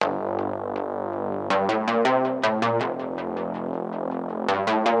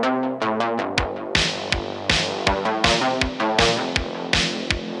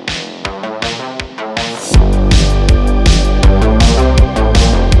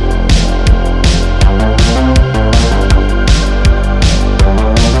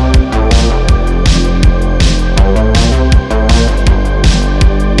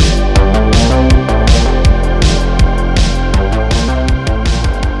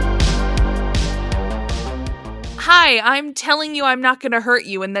Hi, I'm telling you I'm not going to hurt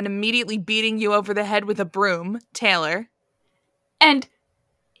you and then immediately beating you over the head with a broom, Taylor. And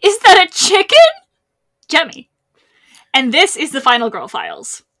is that a chicken? Jemmy. And this is the Final Girl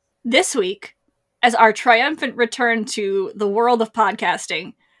Files. This week, as our triumphant return to the world of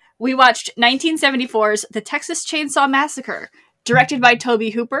podcasting, we watched 1974's The Texas Chainsaw Massacre, directed by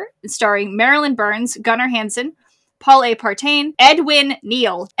Tobe Hooper, starring Marilyn Burns, Gunnar Hansen, Paul A. Partain, Edwin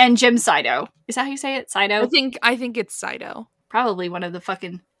Neal, and Jim Sido. Is that how you say it? Sido? I think it's Sido. Probably one of the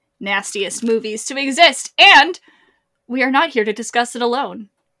fucking nastiest movies to exist. And we are not here to discuss it alone.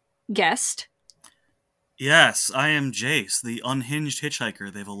 Guest. Yes, I am Jace, the unhinged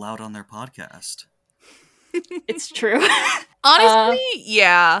hitchhiker they've allowed on their podcast. It's true. Honestly,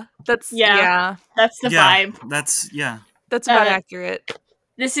 yeah. That's the vibe. That's about accurate.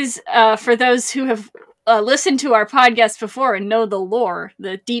 This is for those who have listened to our podcast before and know the lore,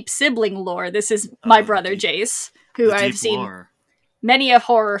 the deep sibling lore. This is my brother Jace, who I've seen many a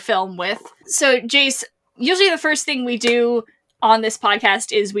horror film with. So Jace, usually the first thing we do on this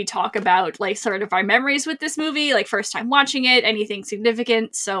podcast is we talk about like sort of our memories with this movie, like first time watching it, anything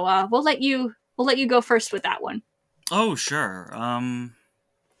significant. So we'll let you go first with that one. Oh, sure.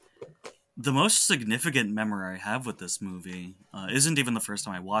 The most significant memory I have with this movie isn't even the first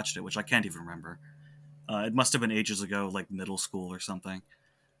time I watched it, which I can't even remember. It must have been ages ago, like middle school or something.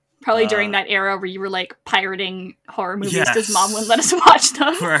 Probably during that era where you were like pirating horror movies because yes, mom wouldn't let us watch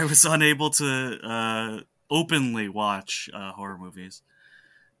them. Where I was unable to openly watch horror movies.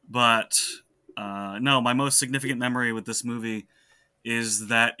 But no, my most significant memory with this movie is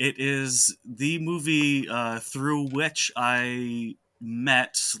that it is the movie through which I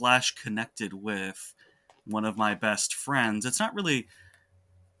met / connected with one of my best friends. It's not really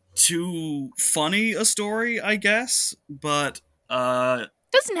too funny a story, I guess, but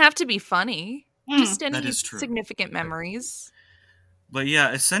doesn't have to be funny. Just any true. Significant memories. But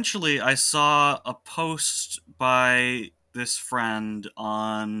yeah, essentially I saw a post by this friend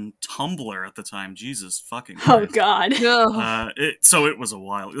on Tumblr at the time. Jesus fucking Christ. Oh god. So it was a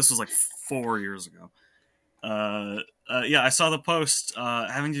while. This was like 4 years ago. I saw the post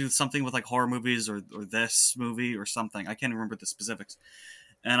having to do something with like horror movies or this movie or something. I can't remember the specifics.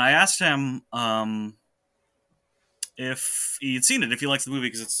 And I asked him if he'd seen it, if he likes the movie,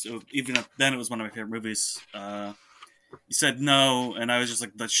 because even then it was one of my favorite movies. He said no, and I was just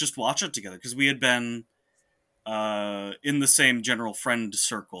like, let's just watch it together, because we had been in the same general friend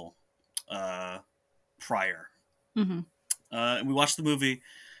circle prior. Mm-hmm. And we watched the movie,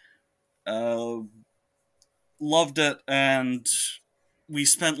 loved it, and we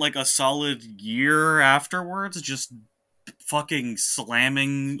spent like a solid year afterwards just fucking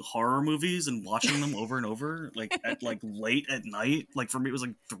slamming horror movies and watching them over and over, like at like late at night. Like for me, it was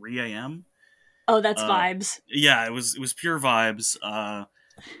like 3 a.m. Oh, that's vibes. Yeah, it was pure vibes.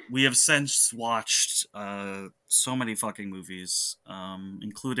 We have since watched so many fucking movies,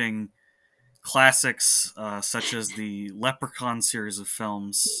 including classics such as the Leprechaun series of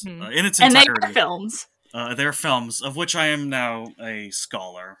films in its entirety. And they are films. They're films, of which I am now a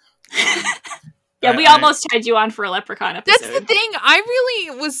scholar. Yeah, we almost had you on for a Leprechaun episode. That's the thing. I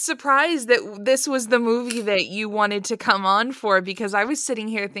really was surprised that this was the movie that you wanted to come on for, because I was sitting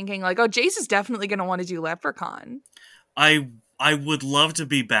here thinking like, oh, Jace is definitely going to want to do Leprechaun. I would love to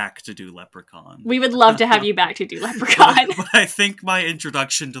be back to do Leprechaun. We would love to have you back to do Leprechaun. But I think my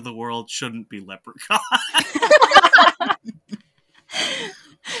introduction to the world shouldn't be Leprechaun.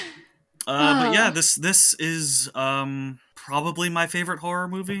 But yeah, this is probably my favorite horror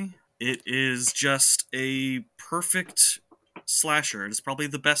movie. It is just a perfect slasher. It is probably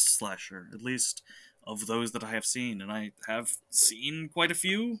the best slasher, at least of those that I have seen, and I have seen quite a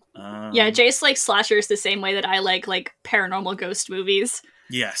few. Yeah, Jace likes slashers the same way that I like paranormal ghost movies.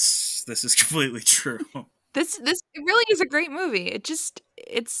 Yes, this is completely true. This really is a great movie.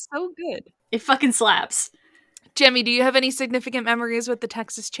 It's so good. It fucking slaps. Jemmy, do you have any significant memories with the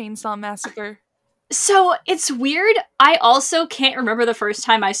Texas Chainsaw Massacre? So, it's weird. I also can't remember the first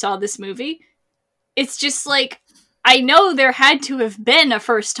time I saw this movie. It's just like, I know there had to have been a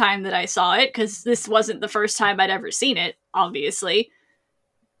first time that I saw it, because this wasn't the first time I'd ever seen it, obviously.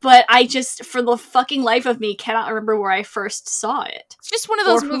 But I just, for the fucking life of me, cannot remember where I first saw it. It's just one of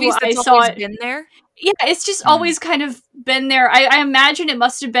those movies that's always been there. Yeah, it's just always kind of been there. I imagine it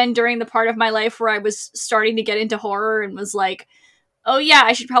must have been during the part of my life where I was starting to get into horror and was like, oh yeah,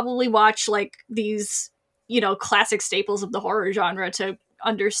 I should probably watch like these, classic staples of the horror genre to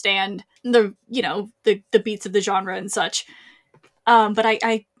understand the beats of the genre and such. But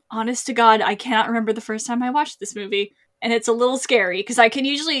I honest to God, I cannot remember the first time I watched this movie. And it's a little scary because I can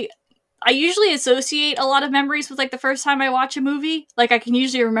usually I usually associate a lot of memories with, like, the first time I watch a movie. Like, I can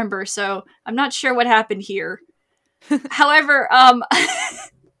usually remember, so I'm not sure what happened here. However,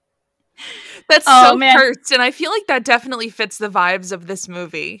 That's Oh, so man. cursed, and I feel like that definitely fits the vibes of this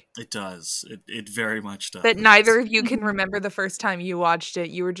movie. It does. It very much does. That neither of you can remember the first time you watched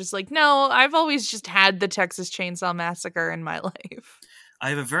it. You were just like, no, I've always just had the Texas Chainsaw Massacre in my life. I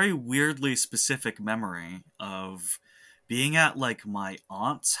have a very weirdly specific memory of being at, like, my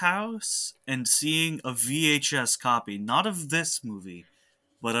aunt's house and seeing a VHS copy, not of this movie,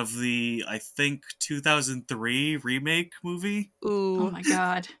 but of the, I think, 2003 remake movie, Ooh. Oh my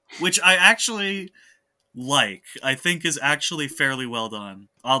god. which I actually like. I think is actually fairly well done,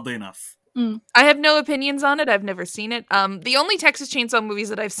 oddly enough. I have no opinions on it. I've never seen it. The only Texas Chainsaw movies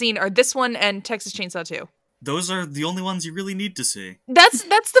that I've seen are this one and Texas Chainsaw 2. Those are the only ones you really need to see. That's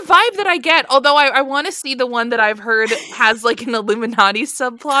the vibe that I get. Although I want to see the one that I've heard has like an Illuminati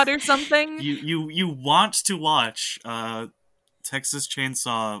subplot or something. You want to watch Texas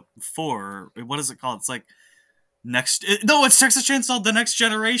Chainsaw 4. What is it called? It's like it's Texas Chainsaw The Next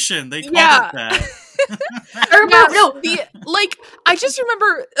Generation. They called it that. I just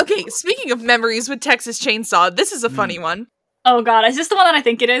remember. Okay, speaking of memories with Texas Chainsaw, this is a funny one. Oh god, is this the one that I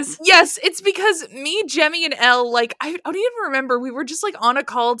think it is? Yes, it's because me, Jemmy, and Elle, like, I don't even remember, we were just, like, on a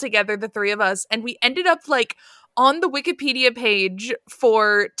call together, the three of us, and we ended up, like, on the Wikipedia page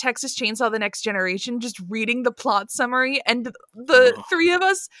for Texas Chainsaw The Next Generation, just reading the plot summary, and the three of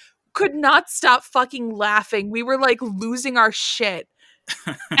us could not stop fucking laughing. We were, like, losing our shit.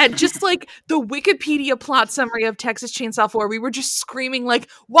 And just like the Wikipedia plot summary of Texas Chainsaw 4, we were just screaming like,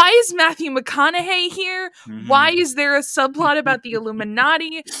 why is Matthew McConaughey here? Mhm. Why is there a subplot about the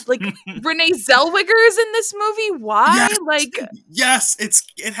Illuminati? Like, Renee Zellweger is in this movie. Why? Yes! Like, Yes,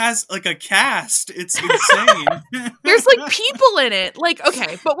 it has like a cast. It's insane. there's like people in it. Like,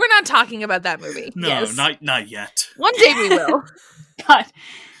 okay, but we're not talking about that movie. No, Yes. not yet. One day we will. God.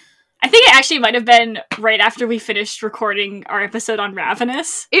 I think it actually might have been right after we finished recording our episode on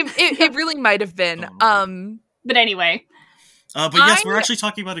Ravenous. It really might have been. But anyway. But yes, we're actually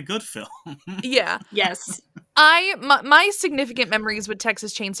talking about a good film. Yeah. Yes. My significant memories with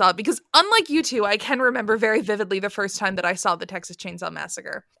Texas Chainsaw, because unlike you two, I can remember very vividly the first time that I saw the Texas Chainsaw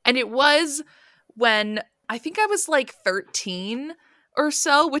Massacre. And it was when I think I was like 13 or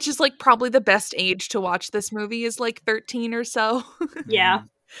so, which is like probably the best age to watch this movie is like 13 or so. Yeah.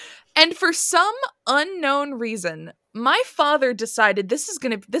 And for some unknown reason, my father decided this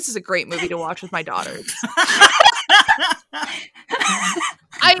is a great movie to watch with my daughters.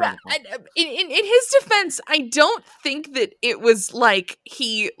 In his defense, I don't think that it was like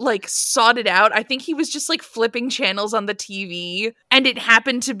he like sought it out. I think he was just like flipping channels on the TV and it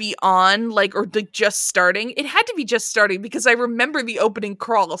happened to be on like or like just starting. It had to be just starting because I remember the opening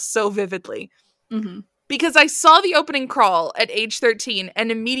crawl so vividly. Mm-hmm. Because I saw the opening crawl at age 13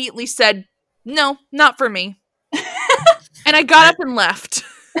 and immediately said, no, not for me. And I got up and left.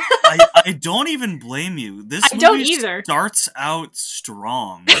 I don't even blame you. This I movie don't either. Starts out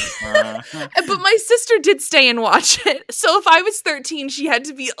strong. But my sister did stay and watch it. So if I was 13, she had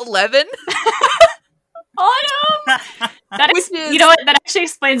to be 11. Autumn! You know what? That actually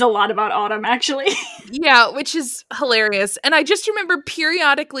explains a lot about Autumn, actually. Yeah, which is hilarious. And I just remember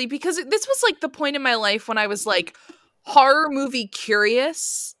periodically, because this was like the point in my life when I was like horror movie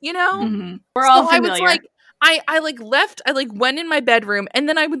curious, you know? Mm-hmm. We're all familiar. I was like, I like left, I like went in my bedroom and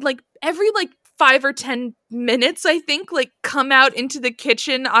then I would like every like 5 or 10 minutes, I think, like come out into the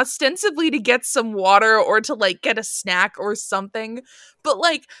kitchen ostensibly to get some water or to like get a snack or something. But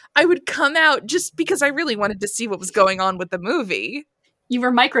like I would come out just because I really wanted to see what was going on with the movie. You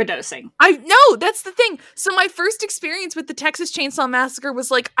were microdosing. I know, that's the thing. So my first experience with the Texas Chainsaw Massacre was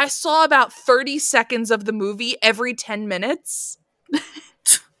like I saw about 30 seconds of the movie every 10 minutes.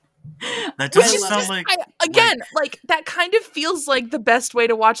 That doesn't sound like that kind of feels like the best way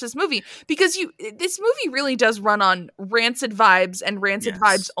to watch this movie because this movie really does run on rancid vibes and rancid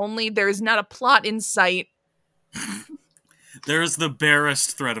vibes only. There is not a plot in sight. There is the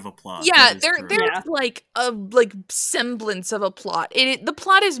barest thread of a plot. Yeah, there's like a semblance of a plot. The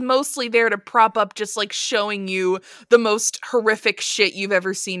plot is mostly there to prop up just like showing you the most horrific shit you've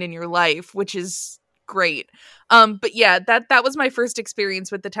ever seen in your life, which is great. But yeah, that was my first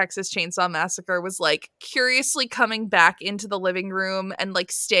experience with the Texas Chainsaw Massacre was like curiously coming back into the living room and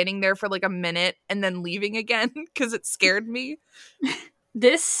like standing there for like a minute and then leaving again because it scared me.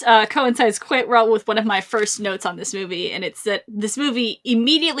 This coincides quite well with one of my first notes on this movie, and it's that this movie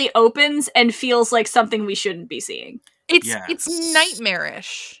immediately opens and feels like something we shouldn't be seeing. It's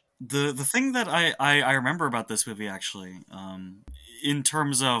nightmarish. The thing that I remember about this movie actually, in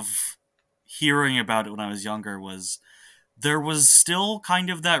terms of hearing about it when I was younger was there was still kind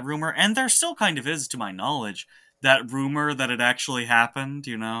of that rumor, and there still kind of is, to my knowledge, that rumor that it actually happened,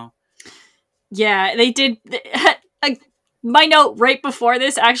 you know? Yeah, they did. Like, my note right before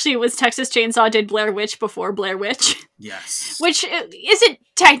this actually was Texas Chainsaw did Blair Witch before Blair Witch. Yes. Which isn't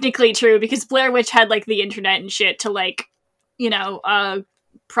technically true, because Blair Witch had, like, the internet and shit to, like,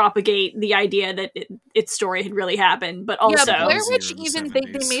 propagate the idea that its story had really happened. But also... Yeah, Blair Witch, Easier in the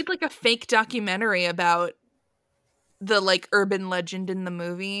even, they 70s. made, like, a fake documentary about the, like, urban legend in the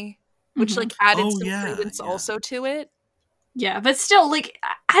movie, which, like, added some credence also to it. Yeah, but still, like,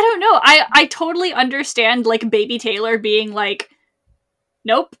 I don't know. I totally understand, like, Baby Taylor being like,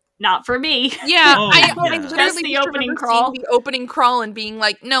 nope, not for me. Yeah, I Just literally the just opening remember crawl. seeing the opening crawl and being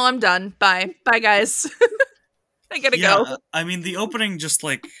like, no, I'm done. Bye, guys. I gotta go. I mean, the opening, just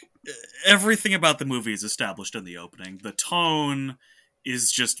like everything about the movie is established in the opening. The tone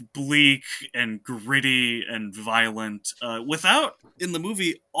is just bleak and gritty and violent, without, in the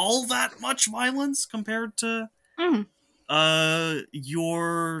movie, all that much violence compared to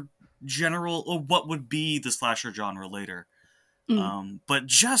your general, or what would be the slasher genre later. But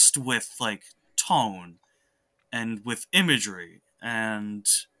just with, like, tone and with imagery and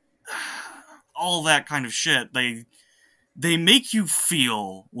all that kind of shit, they make you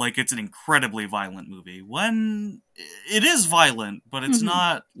feel like it's an incredibly violent movie when it is violent, but it's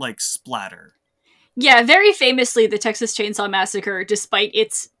not, like, splatter. Yeah, very famously, the Texas Chainsaw Massacre, despite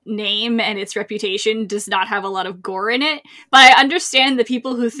its name and its reputation, does not have a lot of gore in it. But I understand the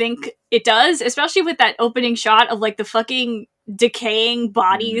people who think it does, especially with that opening shot of, like, the fucking decaying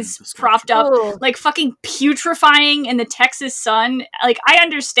bodies propped up, like, fucking putrefying in the Texas sun. Like, I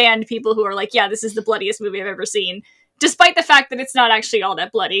understand people who are like, yeah, this is the bloodiest movie I've ever seen, despite the fact that it's not actually all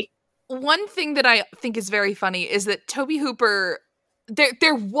that bloody. One thing that I think is very funny is that Tobe Hooper,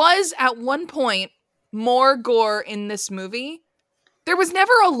 there was at one point more gore in this movie. There was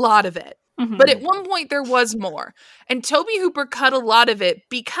never a lot of it, but at one point there was more. And Tobe Hooper cut a lot of it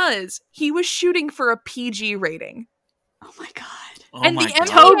because he was shooting for a PG rating. Oh my god. Oh and my the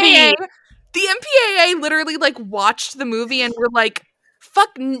God. MPAA literally, like, watched the movie and were like, fuck,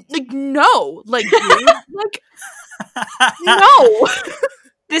 like, no. Like, dude, like, no.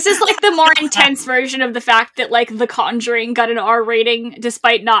 This is, like, the more intense version of the fact that, like, The Conjuring got an R rating,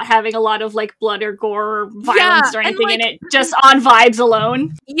 despite not having a lot of, like, blood or gore or violence or anything in it, just on vibes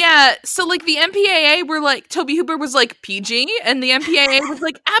alone. Yeah, so, like, the MPAA were like, Tobe Hooper was like, PG, and the MPAA was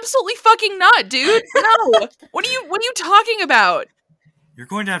like, absolutely fucking not, dude. No. What are you talking about? You're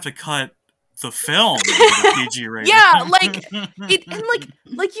going to have to cut the film with a PG rating. Yeah, like, it, and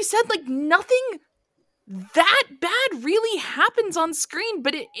like you said, like, nothing that bad really happens on screen,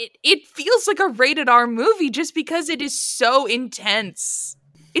 but it feels like a rated R movie just because it is so intense.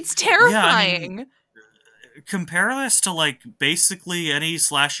 It's terrifying. Yeah, I mean, compare this to, like, basically any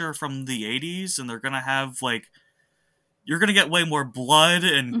slasher from the 80s, and they're gonna have, like, you're gonna get way more blood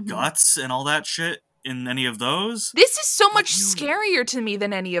and guts and all that shit in any of those. This is so much scarier to me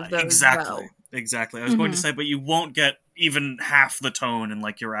than any of those. Exactly. Though. Exactly. I was going to say, but you won't get even half the tone in,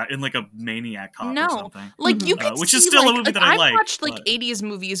 like, you're in, like, a Maniac Cop or something. Like, you can which see, is still like, a movie that I like. I've watched, like, 80s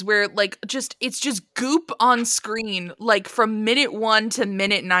movies where, like, it's just goop on screen, like, from minute 1 to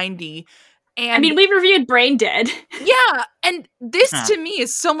minute 90. And I mean, we reviewed Brain Dead. Yeah, and this to me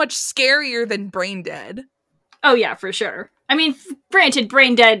is so much scarier than Brain Dead. Oh yeah, for sure. I mean, granted,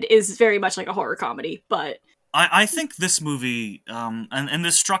 Brain Dead is very much like a horror comedy, but... I think this movie, and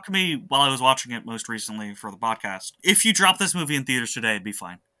this struck me while I was watching it most recently for the podcast. If you drop this movie in theaters today, it'd be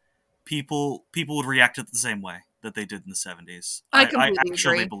fine. People would react to it the same way that they did in the 70s. I completely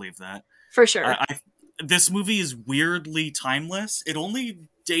actually agree. believe that. For sure. This movie is weirdly timeless. It only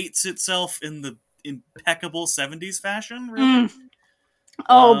dates itself in the impeccable 70s fashion, really.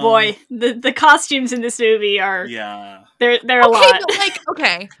 Oh boy, the costumes in this movie are they're a lot. But, like,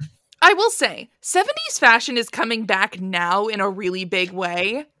 okay, I will say 70s fashion is coming back now in a really big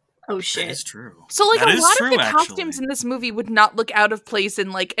way. Oh shit, that is true. So, like, that a lot true, of the actually. costumes in this movie would not look out of place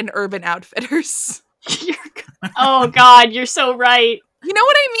in, like, an Urban Outfitters. Oh god, you're so right. You know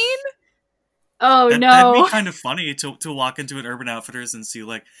what I mean? Oh no, that'd be kind of funny to walk into an Urban Outfitters and see,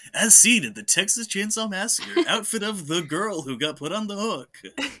 like, as seen in the Texas Chainsaw Massacre, outfit of the girl who got put on the hook.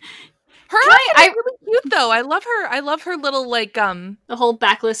 Her outfit is really cute, though. I love her. I love her little, like, the whole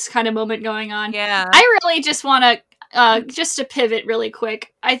backless kind of moment going on. Yeah. I really just want to, just to pivot really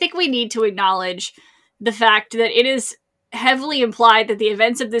quick, I think we need to acknowledge the fact that it is heavily implied that the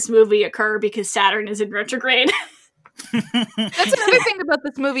events of this movie occur because Saturn is in retrograde. That's another thing about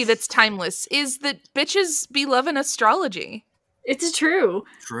this movie that's timeless, is that bitches be loving astrology. It's true.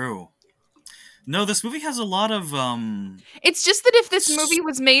 True. No, this movie has a lot of It's just that if this movie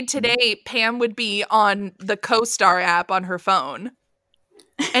was made today, Pam would be on the Co-Star app on her phone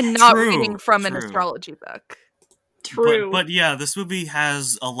and not reading from an astrology book. True. But yeah, this movie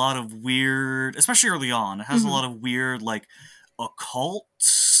has a lot of weird, especially early on, it has a lot of weird, like, occult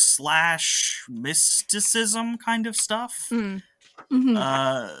 / mysticism kind of stuff.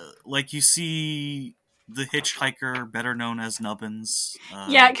 Like, you see the hitchhiker, better known as Nubbins.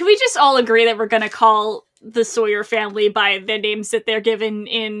 Yeah, can we just all agree that we're gonna call the Sawyer family by the names that they're given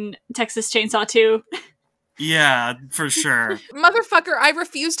in Texas Chainsaw 2? Yeah, for sure. Motherfucker, I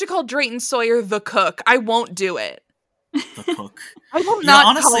refuse to call Drayton Sawyer the cook. I won't do it. The cook. I will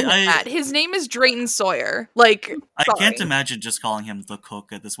not call him that. His name is Drayton Sawyer. Like, I can't imagine just calling him the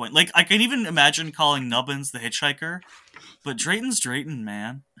cook at this point. Like, I can even imagine calling Nubbins the hitchhiker, but Drayton's Drayton,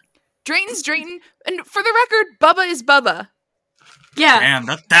 man. Drayton's Drayton, and for the record, Bubba is Bubba. Yeah.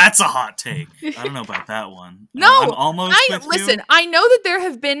 Damn, that's a hot take. I don't know about that one. No, I'm almost listen, you. I know that there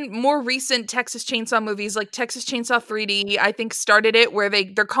have been more recent Texas Chainsaw movies, like Texas Chainsaw 3D, I think started it, where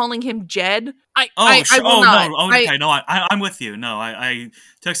they're calling him Jed. I'm with you. No,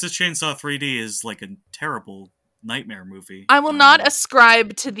 Texas Chainsaw 3D is like a terrible nightmare movie. I will not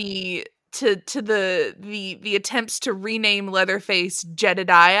ascribe to the attempts to rename Leatherface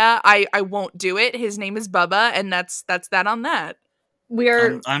Jedediah. I won't do it. His name is Bubba, and that's that on that.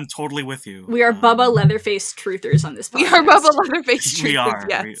 I'm totally with you. We are Bubba Leatherface truthers on this podcast. We are Bubba Leatherface truthers. We are.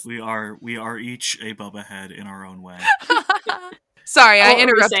 Yes. We are each a Bubba head in our own way. Sorry, I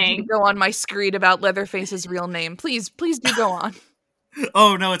interrupted you to go on my screed about Leatherface's real name. Please do go on.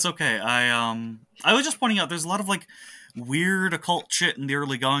 Oh no, it's okay. I was just pointing out there's a lot of like weird occult shit in the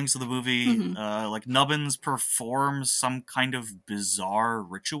early goings of the movie. Like Nubbins performs some kind of bizarre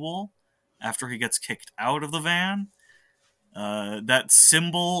ritual after he gets kicked out of the van. That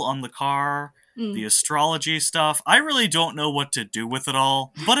symbol on the car, the astrology stuff, I really don't know what to do with it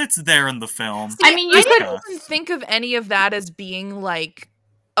all, but it's there in the film. See, I didn't even think of any of that as being like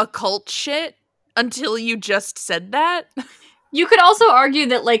occult shit until you just said that. You could also argue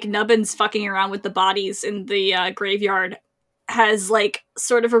that like Nubbins fucking around with the bodies in the graveyard has like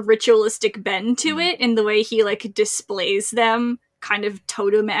sort of a ritualistic bend to it in the way he like displays them, kind of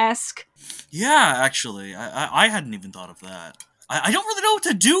totem-esque. Yeah, actually, I hadn't even thought of that. I don't really know what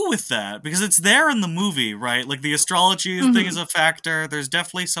to do with that, because it's there in the movie, right? Like, the astrology thing is a factor. There's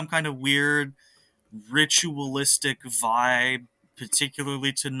definitely some kind of weird ritualistic vibe,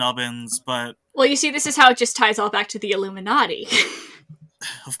 particularly to Nubbins, but... Well, you see, this is how it just ties all back to the Illuminati.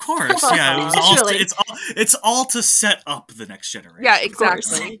 Of course, yeah. It's all to set up the next generation. Yeah,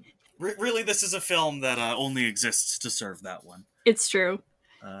 exactly. Really, this is a film that only exists to serve that one. It's true.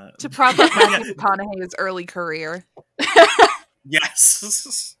 To prop up Matthew McConaughey's early career.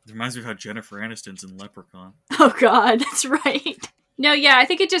 Yes. It reminds me of how Jennifer Aniston's in Leprechaun. Oh god, that's right. No, yeah, I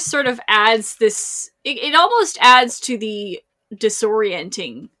think it just sort of adds this... It almost adds to the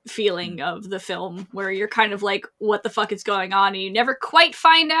disorienting feeling of the film, where you're kind of like, what the fuck is going on, and you never quite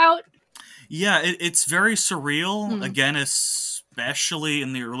find out. Yeah, it's very surreal. Again, especially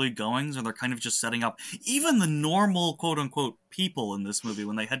in the early goings, and they're kind of just setting up even the normal quote-unquote people in this movie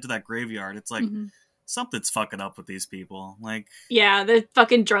when they head to that graveyard. It's like, something's fucking up with these people. Like, yeah, the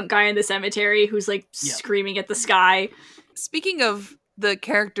fucking drunk guy in the cemetery who's like screaming at the sky. Speaking of the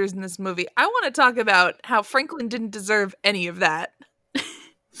characters in this movie, I want to talk about how Franklin didn't deserve any of that.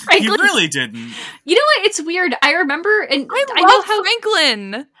 He really didn't. You know what? It's weird. I remember, and I love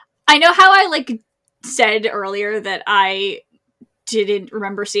Franklin. I know how I like said earlier that I didn't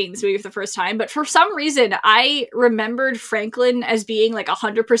remember seeing this movie for the first time, but for some reason I remembered Franklin as being like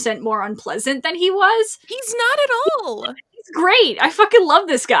 100% more unpleasant than he was. He's not at all. He's great. I fucking love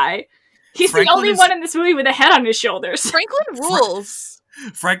this guy. He's the only one in this movie with a head on his shoulders. Franklin rules.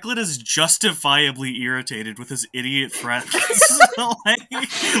 Franklin is justifiably irritated with his idiot friends.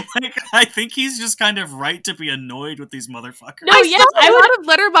 like, I think he's just kind of right to be annoyed with these motherfuckers. No, I saw a lot of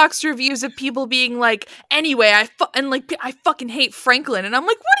Letterboxd reviews of people being like, anyway, I fucking hate Franklin. And I'm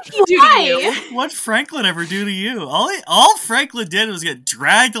like, what did he do to you? What'd Franklin ever do to you? All Franklin did was get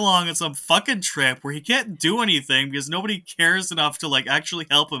dragged along on some fucking trip where he can't do anything because nobody cares enough to like actually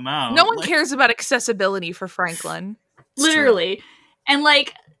help him out. No one cares about accessibility for Franklin. Literally. True. And,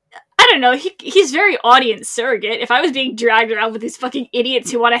 like, I don't know, he's very audience surrogate. If I was being dragged around with these fucking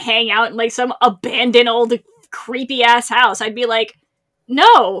idiots who want to hang out in, like, some abandoned old creepy-ass house, I'd be like,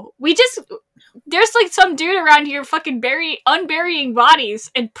 no, there's, like, some dude around here fucking unburying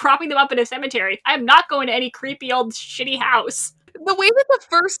bodies and propping them up in a cemetery. I'm not going to any creepy old shitty house. The way that the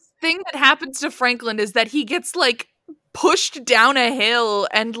first thing that happens to Franklin is that he gets, like, pushed down a hill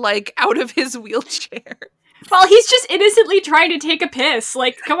and like out of his wheelchair. Well, he's just innocently trying to take a piss.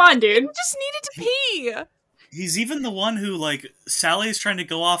 Like, come on, dude. He just needed to pee. He's even the one who, like, Sally's trying to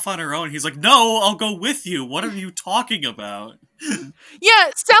go off on her own. He's like, no, I'll go with you. What are you talking about? Yeah,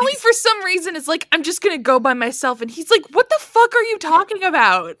 Sally, for some reason, is like, I'm just gonna go by myself. And he's like, what the fuck are you talking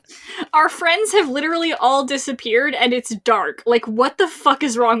about? Our friends have literally all disappeared, and it's dark. Like, what the fuck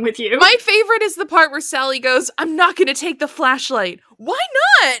is wrong with you? My favorite is the part where Sally goes, I'm not gonna take the flashlight. Why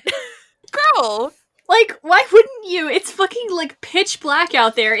not? Girl. Like, why wouldn't you? It's fucking, like, pitch black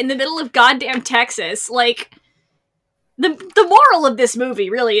out there in the middle of goddamn Texas. Like, the moral of this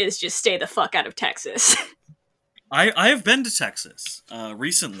movie really is just stay the fuck out of Texas. I have been to Texas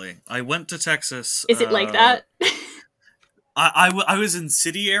recently. I went to Texas. Is it like that? I was in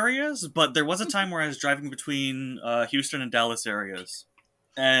city areas, but there was a time where I was driving between Houston and Dallas areas.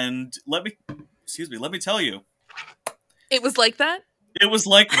 And let me tell you. It was like that? It was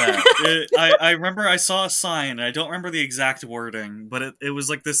like that. I remember I saw a sign, and I don't remember the exact wording, but it was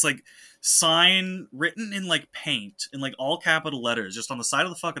like this like sign written in like paint, in like all capital letters, just on the side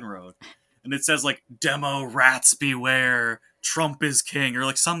of the fucking road. And it says like, demo rats beware, Trump is king, or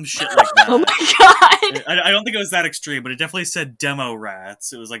like some shit like that. Oh my god! I don't think it was that extreme, but it definitely said demo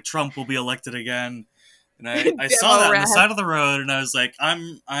rats. It was like, Trump will be elected again. And I saw that on the side of the road, and I was like,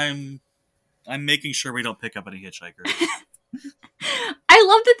 I'm making sure we don't pick up any hitchhikers. I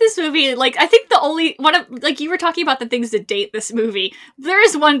love that this movie, like, I think the only one of, like, you were talking about the things that date this movie. There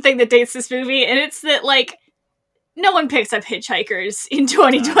is one thing that dates this movie, and it's that, like, no one picks up hitchhikers in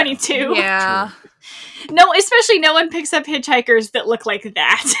 2022. Yeah. No, especially no one picks up hitchhikers that look like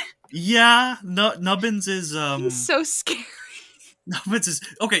that. Yeah, Nubbins is He's so scary. Nubbins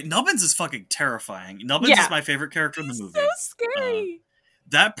is fucking terrifying. Nubbins is my favorite character in the movie. So scary.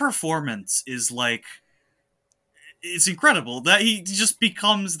 That performance is like, it's incredible that he just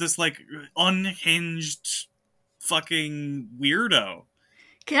becomes this like unhinged fucking weirdo.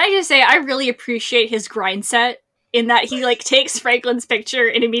 Can I just say, I really appreciate his grind set in that he like takes Franklin's picture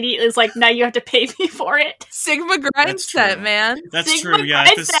and immediately is like, now you have to pay me for it. Sigma grind set, man. That's Sigma true. Yeah.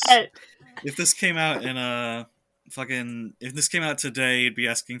 Set. If this came out in if this came out today, it'd be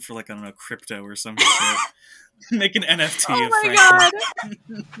asking for like, I don't know, crypto or some shit. Make an NFT Oh of my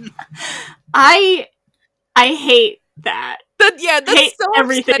Franklin. god. I hate that. That's hate so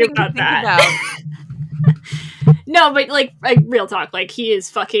everything upsetting about to think that. No, but like real talk, like he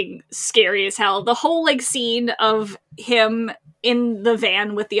is fucking scary as hell. The whole like scene of him in the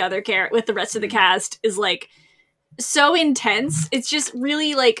van with the other with the rest of the cast is like so intense. It's just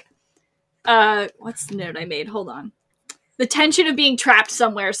really like what's the note I made? Hold on. The tension of being trapped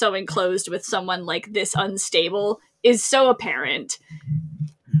somewhere so enclosed with someone like this unstable is so apparent.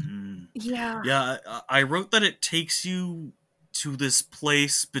 Yeah. Yeah, I wrote that it takes you to this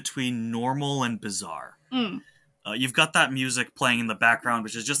place between normal and bizarre. You've got that music playing in the background,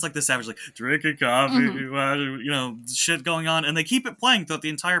 which is just like this average, like, drinking coffee, shit going on. And they keep it playing throughout the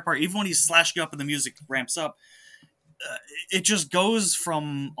entire part. Even when he's slashing up and the music ramps up, it just goes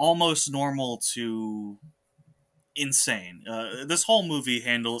from almost normal to insane. This whole movie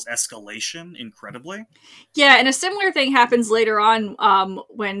handles escalation incredibly. Yeah, and a similar thing happens later on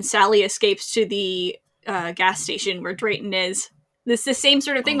when Sally escapes to the gas station where Drayton is. This the same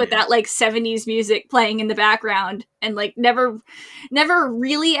sort of thing with that like 70s music playing in the background and like never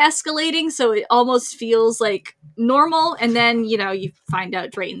really escalating, so it almost feels like normal, and then you find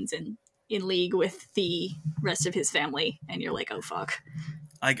out Drayton's in league with the rest of his family and you're like, oh fuck.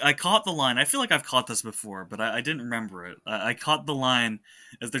 I caught the line. I feel like I've caught this before, but I didn't remember it. I caught the line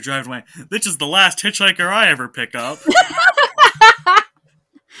as they're driving away. This is the last hitchhiker I ever pick up.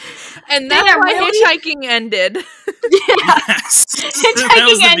 And that's why hitchhiking ended. Yeah. Yes. Hitchhiking That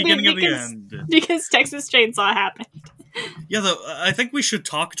was the ended beginning of the end. because Texas Chainsaw happened. Yeah, though, I think we should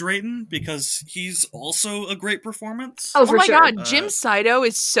talk Drayton because he's also a great performance. Oh, Oh my sure. god, Jim Saito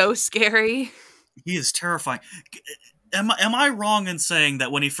is so scary. He is terrifying. Am I wrong in saying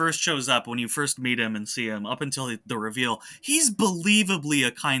that when he first shows up, when you first meet him and see him, up until the reveal, he's believably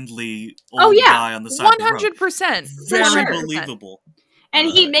a kindly old guy on the side of the road? 100%. Very believable. And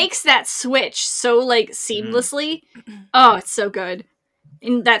he makes that switch so, like, seamlessly. Oh, it's so good.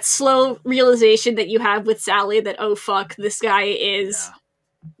 And that slow realization that you have with Sally that, oh, fuck, this guy is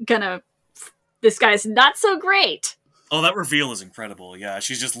this guy's not so great. Oh, that reveal is incredible. Yeah,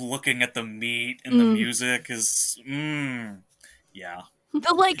 she's just looking at the meat and the music is, yeah.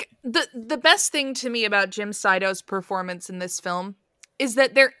 The best thing to me about Jim Saito's performance in this film is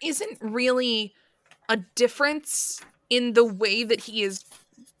that there isn't really a difference in the way that he is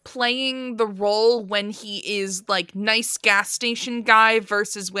playing the role when he is like nice gas station guy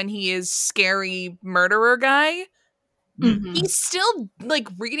versus when he is scary murderer guy. Mhm. He's still like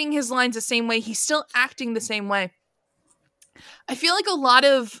reading his lines the same way. He's still acting the same way. I feel like a lot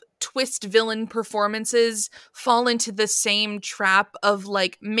of twist villain performances fall into the same trap of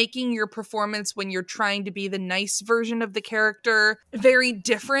like making your performance when you're trying to be the nice version of the character very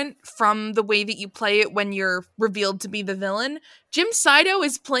different from the way that you play it when you're revealed to be the villain. Jim Saito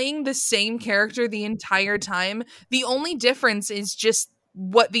is playing the same character the entire time. The only difference is just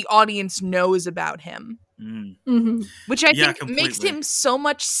what the audience knows about him. Mhm. Which I Yeah, think makes completely. him so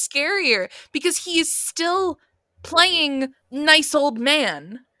much scarier because he is still playing nice old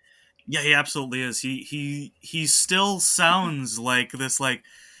man. Yeah, he absolutely is. He still sounds like this like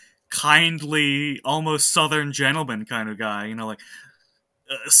kindly, almost southern gentleman kind of guy, you know, like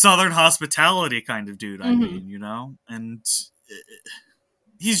southern hospitality kind of dude, I Mhm. mean, you know? And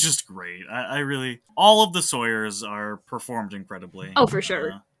he's just great. I really all of the Sawyers are performed incredibly. Oh, for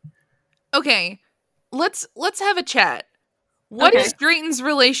sure. Okay, let's have a chat. What Okay. is Drayton's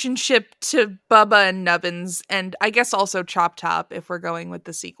relationship to Bubba and Nubbins, and I guess also Chop Top if we're going with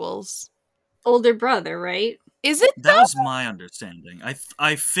the sequels? Older brother, right? Is it That though? was my understanding.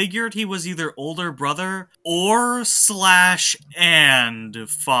 I figured he was either older brother or slash and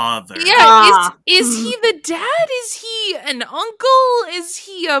father. Yeah, Ah. is he the dad? Is he an uncle? Is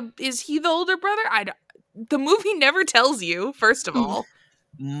he the older brother? The movie never tells you, first of all.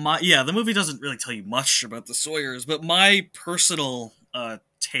 The movie doesn't really tell you much about the Sawyers, but my personal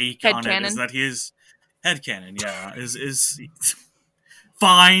take on it is Headcanon. that his headcanon, is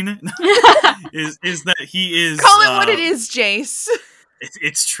fine. is that he is Call it what it is, Jace.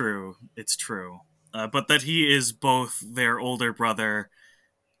 It's true. It's true. But that he is both their older brother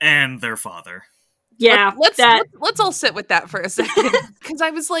and their father. Yeah, Let's all sit with that for a second, because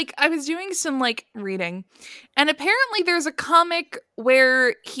I was doing some like reading, and apparently there's a comic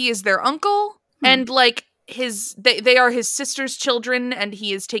where he is their uncle, and like they are his sister's children, and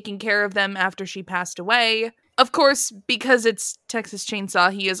he is taking care of them after she passed away. Of course, because it's Texas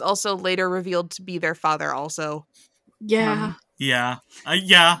Chainsaw, he is also later revealed to be their father also. Yeah. Yeah.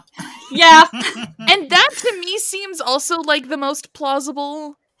 Yeah. Yeah. And that to me seems also like the most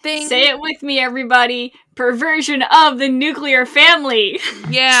plausible thing. Say it with me, everybody. Perversion of the nuclear family.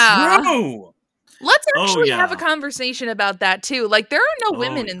 Yeah. True. Let's actually yeah. have a conversation about that too. Like, there are no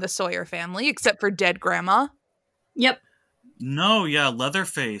women yeah. in the Sawyer family except for dead grandma. Yep. No, yeah,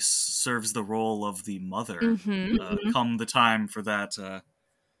 Leatherface serves the role of the mother. Come the time for that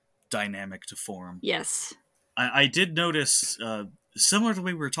dynamic to form. Yes. I did notice, similar to the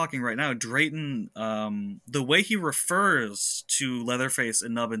way we were talking right now, Drayton, the way he refers to Leatherface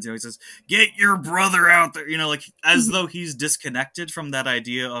and Nubbins, he says, "Get your brother out there," like as though he's disconnected from that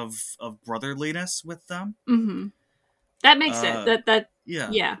idea of brotherliness with them. Mm-hmm. That makes sense.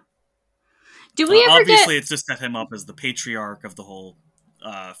 Yeah. Do we ever obviously it's just set him up as the patriarch of the whole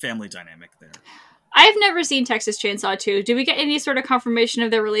family dynamic there. I've never seen Texas Chainsaw 2. Do we get any sort of confirmation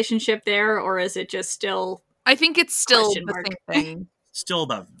of their relationship there, or is it just still... I think it's still the same thing. Still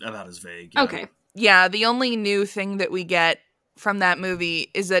about as vague. Yeah. Okay. Yeah, the only new thing that we get from that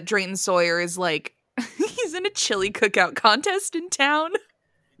movie is that Drayton Sawyer is like, he's in a chili cookout contest in town.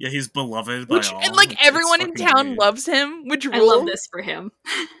 Yeah, he's beloved by all. And like everyone in town great. Loves him, which rules. I love this for him.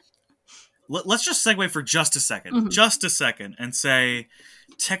 Let's just segue for just a second, and say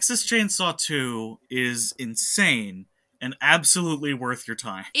Texas Chainsaw 2 is insane and absolutely worth your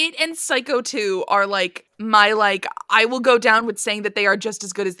time. It and Psycho 2 are like I will go down with saying that they are just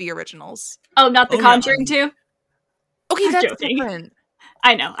as good as the originals. Oh, not The Conjuring 2? Okay, I'm that's joking. different.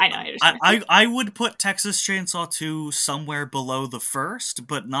 I know, I understand. I would put Texas Chainsaw 2 somewhere below the first,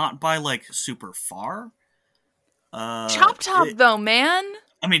 but not by like super far. Chop Top though, man.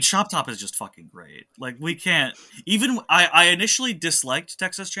 I mean, Chop Top is just fucking great. Like, we can't... Even... I initially disliked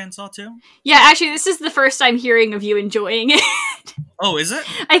Texas Chainsaw 2. Yeah, actually, this is the first time hearing of you enjoying it. Oh, is it?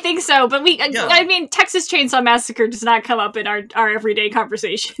 I think so, but I mean, Texas Chainsaw Massacre does not come up in our everyday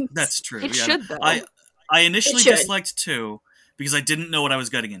conversations. That's true. It should, though. I initially disliked 2 because I didn't know what I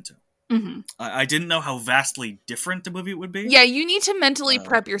was getting into. Mm-hmm. I didn't know how vastly different the movie would be. Yeah, you need to mentally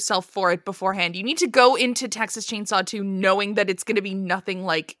prep yourself for it beforehand. You need to go into Texas Chainsaw 2 knowing that it's going to be nothing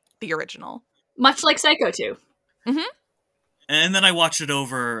like the original. Much like Psycho 2. Mm-hmm. And then I watched it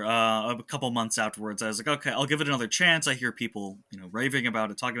over a couple months afterwards. I was like, okay, I'll give it another chance. I hear people, raving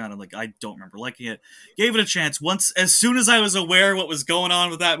about it, talking about it. I'm like, I don't remember liking it. Gave it a chance. As soon as I was aware what was going on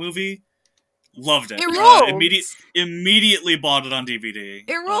with that movie, loved it. It rolls. Immediately bought it on DVD.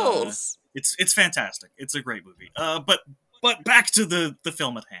 It rolls. It's fantastic. It's a great movie. But But back to the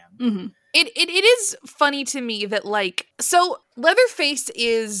film at hand. Mm-hmm. It is funny to me that, like, so Leatherface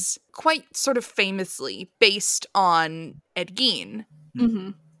is quite sort of famously based on Ed Gein.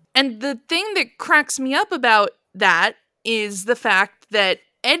 Mm-hmm. And the thing that cracks me up about that is the fact that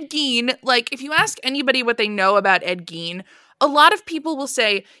Ed Gein, like, if you ask anybody what they know about Ed Gein, a lot of people will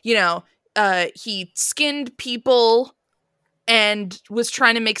say, you know, he skinned people and was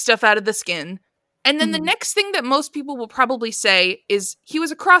trying to make stuff out of the skin. And then the next thing that most people will probably say is he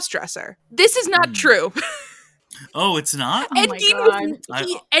was a cross-dresser. This is not true. Oh, it's not? Oh my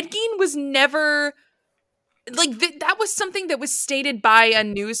God. Ed Gein was never... Like, that was something that was stated by a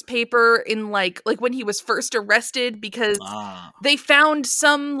newspaper in, like when he was first arrested, because they found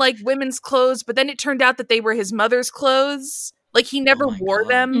some, like, women's clothes, but then it turned out that they were his mother's clothes. Like, he never wore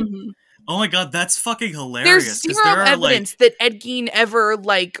them. Mm-hmm. Oh my God, that's fucking hilarious. There's zero evidence that Ed Gein ever,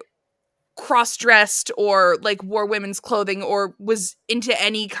 like, cross-dressed or, like, wore women's clothing or was into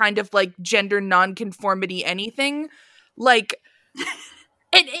any kind of, like, gender nonconformity anything. Like...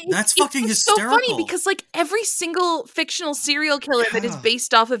 That's fucking it's hysterical. So funny because, like, every single fictional serial killer that is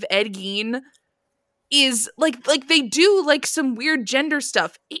based off of Ed Gein is like they do, like, some weird gender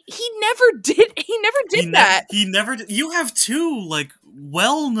stuff. He never did that. He never did. You have two, like,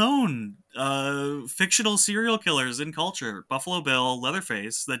 well-known fictional serial killers in culture, Buffalo Bill,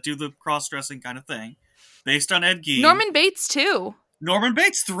 Leatherface, that do the cross-dressing kind of thing, based on Ed Gein. Norman Bates too. Norman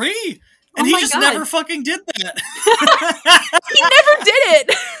Bates 3. And Oh he just never fucking did that. He never did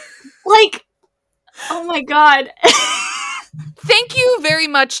it. Like, oh my God. Thank you very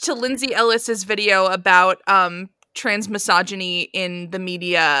much to Lindsay Ellis's video about trans misogyny in the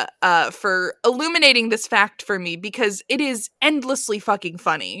media for illuminating this fact for me, because it is endlessly fucking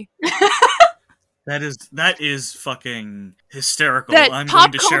funny. That is fucking hysterical. That I'm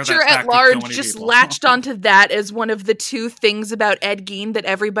pop going to share culture that fact at with large so many just people. latched onto that as one of the two things about Ed Gein that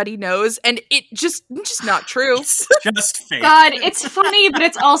everybody knows, and it just not true. It's just fake. God, it's funny, but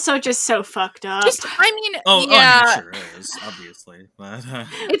it's also just so fucked up. Yeah, it sure is, obviously. But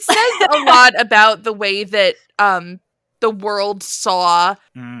it says a lot about the way that the world saw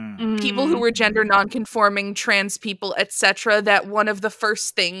people who were gender nonconforming, trans people, etc., that one of the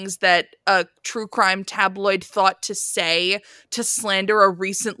first things that a true crime tabloid thought to say to slander a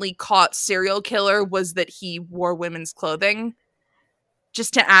recently caught serial killer was that he wore women's clothing.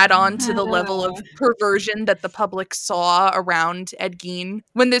 Just to add on to the level of perversion that the public saw around Ed Gein,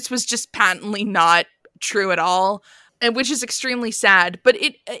 when this was just patently not true at all, and which is extremely sad. But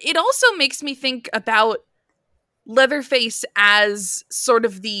it also makes me think about Leatherface as sort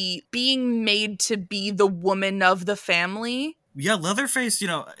of the being made to be the woman of the family. Yeah, Leatherface, you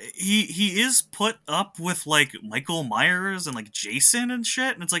know, he is put up with, like, Michael Myers and, like, Jason and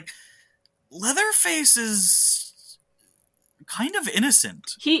shit, and it's like, Leatherface is kind of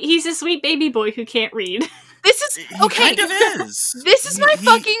innocent. He's a sweet baby boy who can't read. This is okay. He kind of is. This is my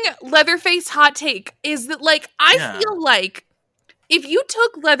fucking Leatherface hot take, is that, like, I feel like if you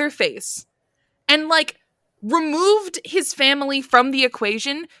took Leatherface and, like, removed his family from the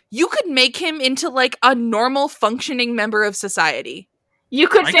equation, you could make him into, like, a normal functioning member of society. You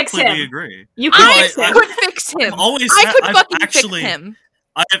could fix him. I completely agree. You could fix him. I could fucking fix him.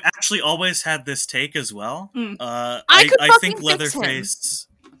 I've actually always had this take as well. I think Leatherface.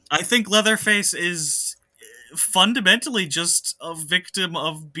 I think Leatherface is fundamentally just a victim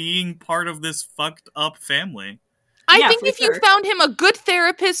of being part of this fucked up family. I think if you found him a good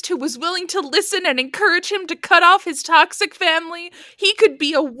therapist who was willing to listen and encourage him to cut off his toxic family, he could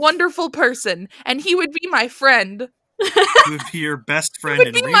be a wonderful person, and he would be my friend. He would be your best friend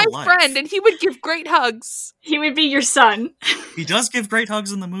in real life. He would be my friend, and he would give great hugs. He would be your son. He does give great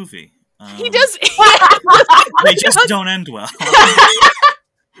hugs in the movie. He does. They just don't end well.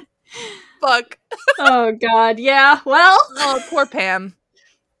 Fuck. Oh, God, yeah, well. Oh, poor Pam.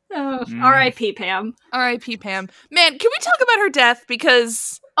 Oh, R.I.P. Pam. R.I.P. Pam. Man, can we talk about her death?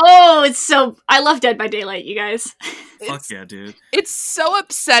 Because... Oh, it's so... I love Dead by Daylight, you guys. Fuck yeah, dude. It's so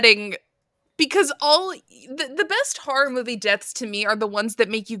upsetting, because all... The best horror movie deaths to me are the ones that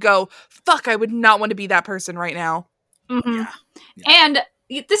make you go, fuck, I would not want to be that person right now. Mm-hmm. Yeah. And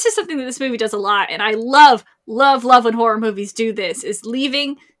this is something that this movie does a lot, and I love when horror movies do this, is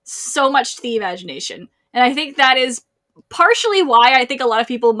leaving so much to the imagination. And I think that is partially why I think a lot of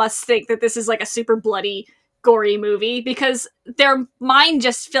people must think that this is like a super bloody, gory movie, because their mind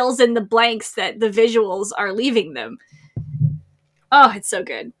just fills in the blanks that the visuals are leaving them. Oh, it's so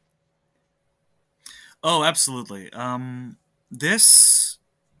good. Oh, absolutely. This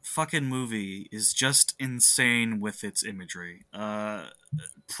fucking movie is just insane with its imagery.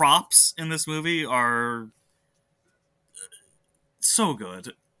 Props in this movie are so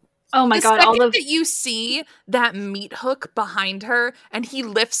good. Oh my the god, second that you see that meat hook behind her and he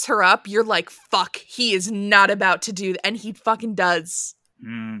lifts her up, you're like, fuck, he is not about to do that. And he fucking does.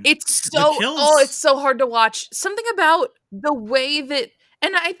 It's so, it's so hard to watch. Something about the way that,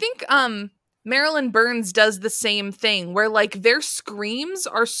 and I think Marilyn Burns does the same thing, where like their screams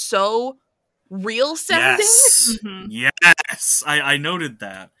are so real sounding. Yes. Mhm. Yes. I noted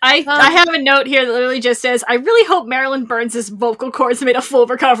that. I have a note here that literally just says, I really hope Marilyn Burns' vocal cords made a full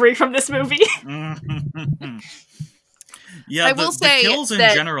recovery from this movie. Yeah, I will say the kills in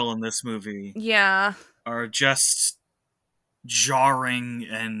general in this movie are just jarring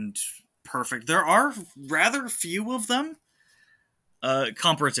and perfect. There are rather few of them,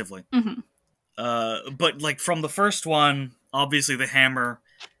 comparatively. But like from the first one, obviously the hammer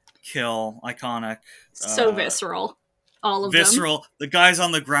kill, iconic. So visceral. All of visceral. them. The guy's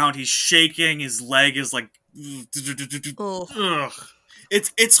on the ground, he's shaking, his leg is like... Ugh.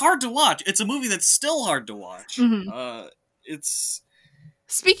 It's hard to watch. It's a movie that's still hard to watch. It's...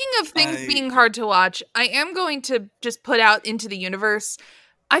 Speaking of things being hard to watch, I am going to just put out into the universe.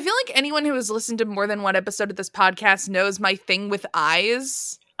 I feel like anyone who has listened to more than one episode of this podcast knows my thing with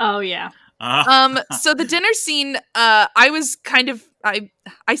eyes. Oh, yeah. So the dinner scene, I was kind of,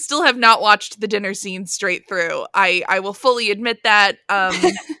 I still have not watched the dinner scene straight through. I will fully admit that.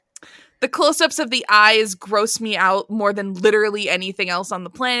 The close-ups of the eyes gross me out more than literally anything else on the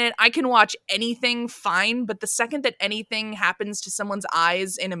planet. I can watch anything fine, but the second that anything happens to someone's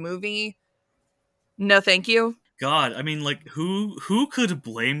eyes in a movie, no thank you. God, I mean, like, who could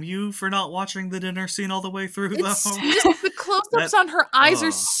blame you for not watching the dinner scene all the way through, though? Just the close-ups on her eyes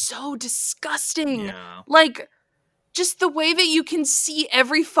are so disgusting. Yeah. Like, just the way that you can see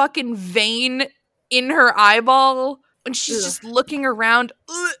every fucking vein in her eyeball when she's just looking around.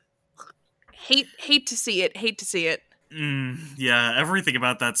 Ugh. Hate to see it. Hate to see it. Yeah, everything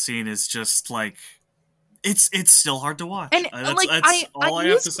about that scene is just like it's still hard to watch. And that's I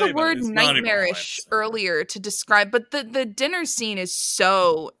used the word it's nightmarish earlier to describe, but the dinner scene is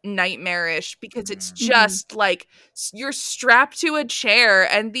so nightmarish because it's just like you're strapped to a chair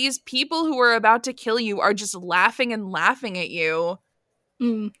and these people who are about to kill you are just laughing and laughing at you.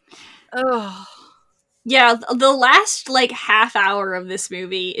 Ugh. Yeah, the last, like, half hour of this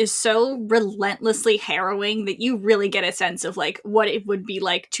movie is so relentlessly harrowing that you really get a sense of, like, what it would be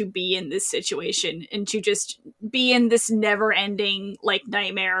like to be in this situation and to just be in this never-ending, like,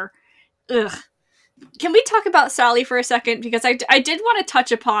 nightmare. Ugh. Can we talk about Sally for a second? Because I did want to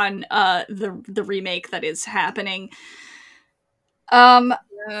touch upon the remake that is happening.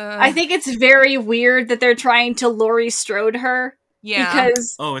 I think it's very weird that they're trying to Laurie Strode her. Yeah.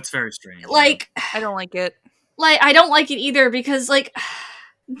 Because... Oh, it's very strange. Like... I don't like it. Like, I don't like it either because, like,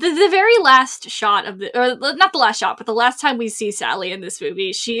 the very last shot of the... Or, not the last shot, but the last time we see Sally in this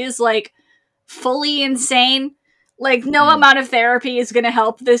movie, she is, like, fully insane. Like, no amount of therapy is gonna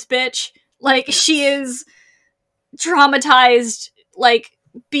help this bitch. Like, she is traumatized, like,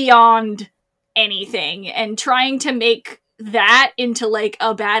 beyond anything. And trying to make that into, like,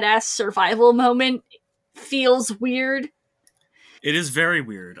 a badass survival moment feels weird. It is very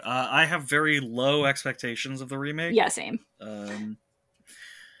weird. I have very low expectations of the remake. Yeah, same.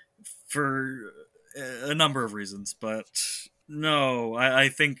 For a number of reasons, but no, I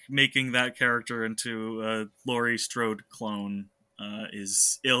think making that character into a Laurie Strode clone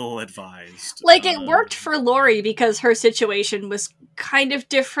is ill-advised. Like, it worked for Laurie because her situation was kind of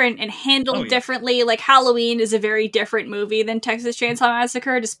different and handled differently. Like, Halloween is a very different movie than Texas Chainsaw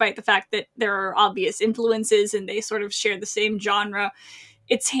Massacre, despite the fact that there are obvious influences and they sort of share the same genre.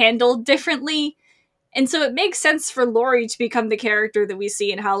 It's handled differently. And so it makes sense for Laurie to become the character that we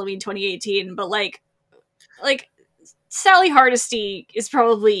see in Halloween 2018. But, like Sally Hardesty is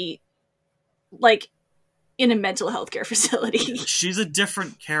probably, like, in a mental health care facility. She's a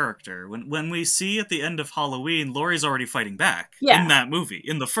different character. When we see at the end of Halloween, Laurie's already fighting back in that movie,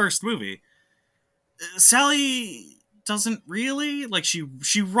 in the first movie. Sally doesn't really, like,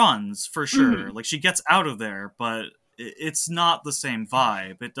 she runs for sure. Like, she gets out of there, but it's not the same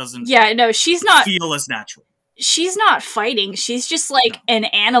vibe. It doesn't she's not feel as natural. She's not fighting. She's just like an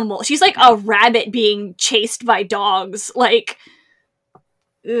animal. She's like a rabbit being chased by dogs. Like,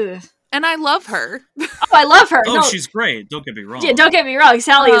 ugh. And I love her. Oh, I love her. Oh, no. She's great. Don't get me wrong. Yeah, don't get me wrong.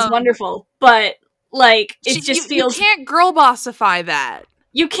 Sally is wonderful. But, like, it just feels... You can't girl bossify that.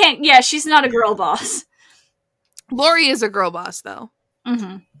 You can't... Yeah, she's not a girl boss. Laurie is a girl boss, though.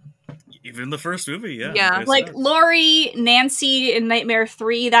 Even in the first movie, yeah. Yeah. makes Like sense. Laurie, Nancy in Nightmare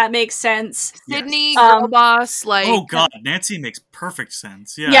 3, that makes sense. Sydney, Yes. girl boss, like Oh god, Nancy makes perfect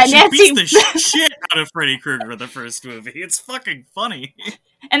sense. Yeah, Yeah, she Nancy- beats the shit out of Freddy Krueger in the first movie. It's fucking funny.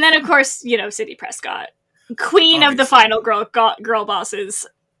 And then, of course, Sidney Prescott, queen of the Obviously. final girl bosses.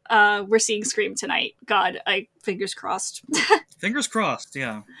 We're seeing Scream tonight. God, fingers crossed. Fingers crossed,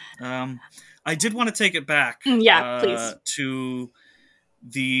 yeah. I did want to take it back please. to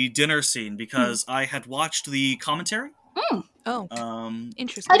the dinner scene because I had watched the commentary. oh,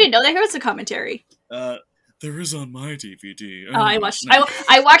 interesting. I didn't know that there was a commentary. There is on my DVD.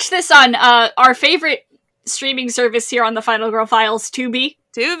 I watched this on our favorite streaming service here on the Final Girl Files, Tubi.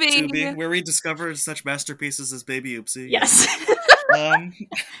 Tubi, where we discovered such masterpieces as Baby Oopsie. Yes.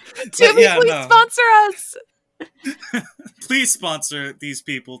 Tubi, please sponsor us. Please sponsor these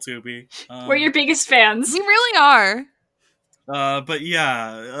people, Tubi. We're your biggest fans. We really are. But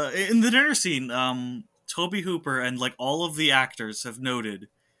yeah, in the dinner scene, Toby Hooper and like all of the actors have noted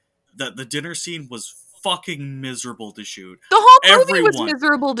that the dinner scene was fucking miserable to shoot. The whole movie Everyone. was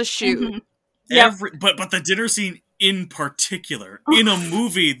miserable to shoot. Mm-hmm. But the dinner scene in particular, in a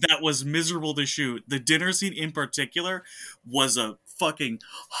movie that was miserable to shoot, the dinner scene in particular was a fucking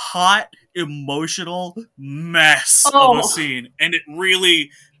hot, emotional mess of a scene, and it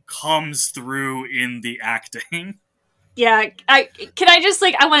really comes through in the acting. Yeah, I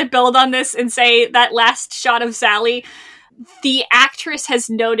want to build on this and say that last shot of Sally, the actress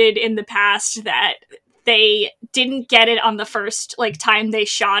has noted in the past that they didn't get it on the first time they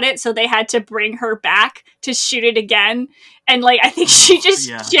shot it, so they had to bring her back to shoot it again. And I think she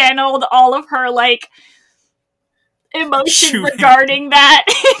just channeled all of her emotion regarding that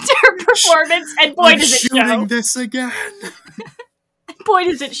into her performance, and boy does it show. Shooting this again. Boy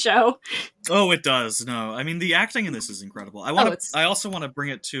does it show. Oh, it does. No, I mean the acting in this is incredible. I also want to bring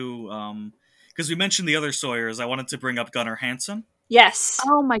it to because we mentioned the other Sawyers. I wanted to bring up Gunnar Hansen. Yes.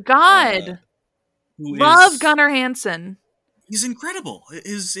 Oh my god. Love Gunnar Hansen. He's incredible.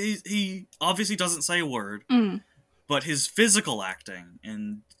 He obviously doesn't say a word, but his physical acting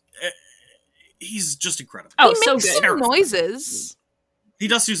and he's just incredible. Oh, he makes some noises. He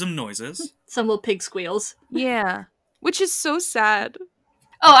does do some noises. Some little pig squeals. Yeah, which is so sad.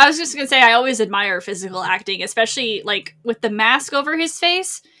 Oh, I was just gonna say I always admire physical acting, especially with the mask over his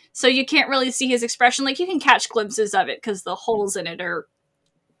face, so you can't really see his expression. You can catch glimpses of it because the holes in it are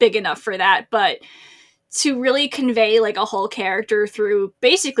big enough for that, but to really convey a whole character through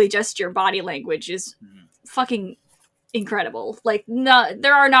basically just your body language is fucking incredible.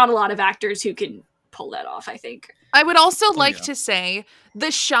 There are not a lot of actors who can pull that off, I think. I would also to say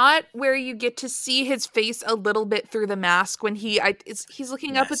the shot where you get to see his face a little bit through the mask when he's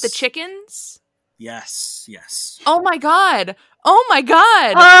looking up at the chickens. Yes. Oh my god.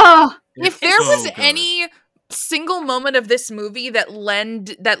 Oh, if there was any single moment of this movie that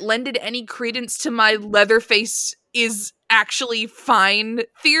lended any credence to my Leatherface is actually fine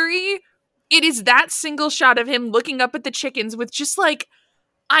theory, it is that single shot of him looking up at the chickens with just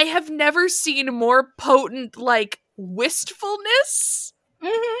I have never seen more potent wistfulness.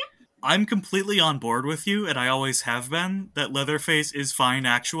 I'm completely on board with you, and I always have been, that Leatherface is fine,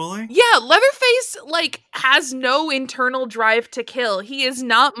 actually. Yeah, Leatherface, has no internal drive to kill. He is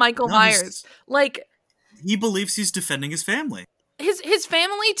not Michael Myers. He believes he's defending his family. His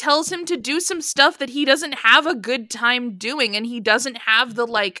family tells him to do some stuff that he doesn't have a good time doing, and he doesn't have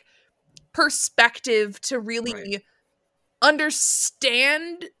the, perspective to really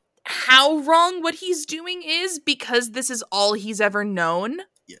understand how wrong what he's doing is, because this is all he's ever known.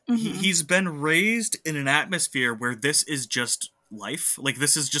 He's been raised in an atmosphere where this is just life.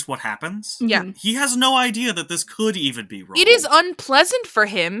 This is just what happens. Yeah. He has no idea that this could even be wrong. It is unpleasant for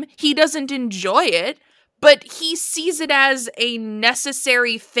him. He doesn't enjoy it, but he sees it as a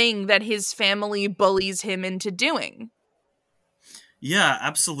necessary thing that his family bullies him into doing. Yeah,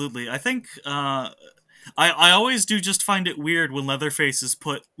 absolutely. I think, I always do just find it weird when Leatherface is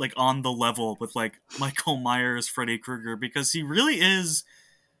put, on the level with, Michael Myers, Freddy Krueger, because he really is...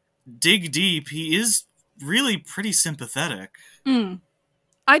 dig deep, he is really pretty sympathetic.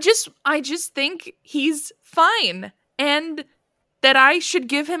 I just think he's fine, and that I should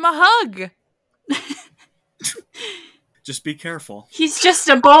give him a hug. Just be careful. He's just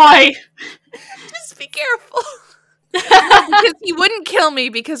a boy. Just be careful. Because he wouldn't kill me,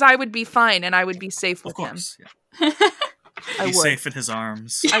 because I would be fine and I would be safe with him. Yeah. I would. Safe in his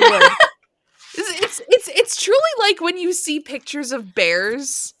arms. I would. It's truly when you see pictures of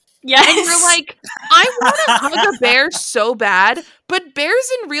bears. Yes. And you're I want to hug a bear so bad, but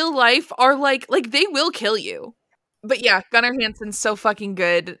bears in real life are they will kill you. But yeah, Gunnar Hansen's so fucking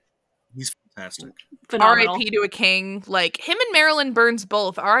good. fantastic. Phenomenal. R.I.P. to a king. Like, him and Marilyn Burns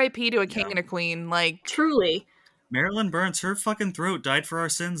both. R.I.P. to a king and a queen. Like, Truly. Marilyn Burns, her fucking throat died for our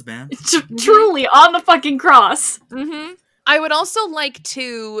sins, man. Truly, on the fucking cross. Mm-hmm. I would also like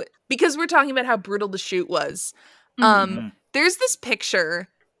to, because we're talking about how brutal the shoot was, there's this picture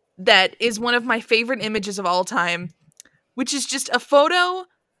that is one of my favorite images of all time, which is just a photo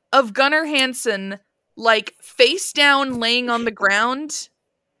of Gunnar Hansen, like, face down laying on the ground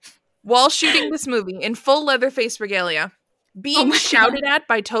while shooting this movie in full Leatherface regalia, being shouted at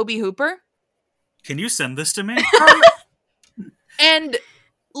by Toby Hooper. Can you send this to me? And,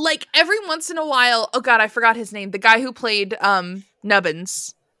 like, every once in a while, oh god, I forgot his name, the guy who played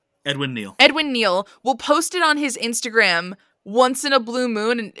Nubbins. Edwin Neal. Edwin Neal will post it on his Instagram once in a blue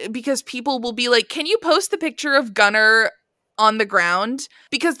moon, because people will be like, can you post the picture of Gunnar on the ground?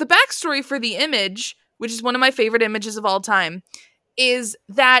 Because the backstory for the image, which is one of my favorite images of all time, is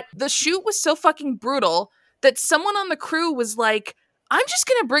that the shoot was so fucking brutal that someone on the crew was like, I'm just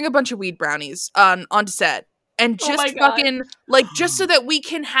gonna bring a bunch of weed brownies onto set. And just fucking, like, just so that we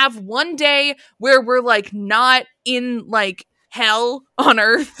can have one day where we're, like, not in, like, hell on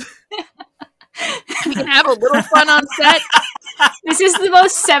Earth. We can have a little fun on set. This is the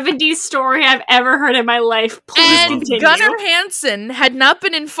most 70s story I've ever heard in my life. Please continue. Gunnar Hansen had not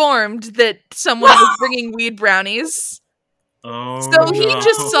been informed that someone was bringing weed brownies. Oh, so he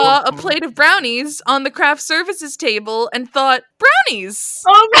just saw a plate of brownies on the craft services table and thought, brownies!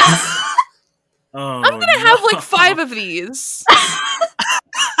 Oh, no! Oh, I'm gonna have like 5 of these.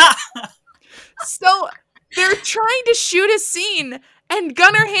 So they're trying to shoot a scene, and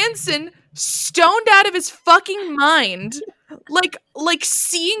Gunnar Hansen, stoned out of his fucking mind, like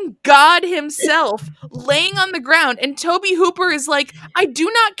seeing God himself laying on the ground, and Toby Hooper is like, I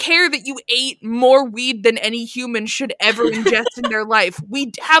do not care that you ate more weed than any human should ever ingest in their life.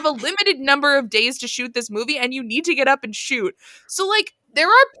 We have a limited number of days to shoot this movie, and you need to get up and shoot. So, like, there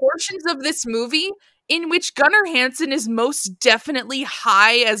are portions of this movie in which Gunnar Hansen is most definitely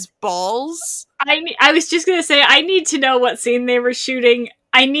high as balls. I was just gonna say, I need to know what scene they were shooting.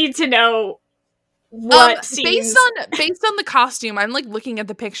 I need to know what scenes. Based on the costume, I'm like looking at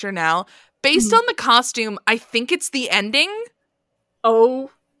the picture now. Based on the costume, I think it's the ending. Oh,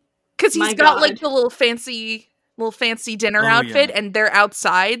 because he's got like the little fancy dinner outfit, and they're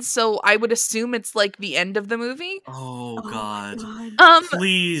outside. So I would assume it's like the end of the movie. Oh god.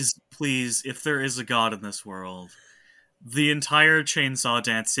 Please, if there is a god in this world, the entire chainsaw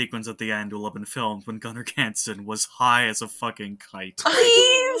dance sequence at the end will have been filmed when Gunnar Hansen was high as a fucking kite.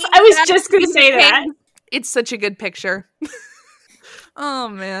 Please! I was just gonna say that. It's such a good picture. Oh,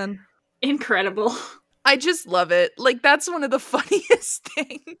 man. Incredible. I just love it. Like, that's one of the funniest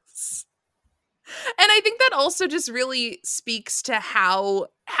things. And I think that also just really speaks to how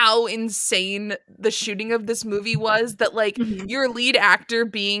insane the shooting of this movie was, that like your lead actor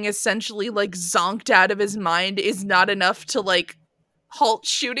being essentially like zonked out of his mind is not enough to like halt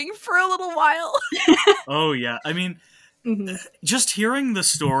shooting for a little while. Oh yeah. I mean, just hearing the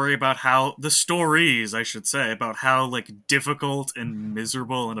stories, I should say, about how like difficult and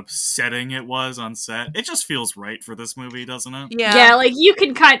miserable and upsetting it was on set, it just feels right for this movie, doesn't it? Yeah, like you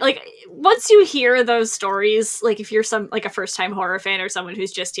can once you hear those stories, like if you're a first time horror fan or someone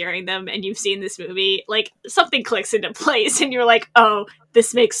who's just hearing them and you've seen this movie, like something clicks into place and you're like, oh,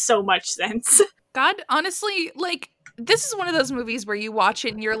 this makes so much sense. God, honestly, like this is one of those movies where you watch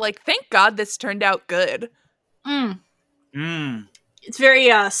it and you're like, thank God this turned out good. It's very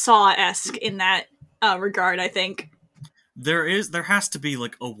Saw-esque in that regard, I think. There has to be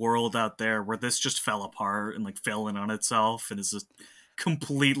like a world out there where this just fell apart and like fell in on itself and is just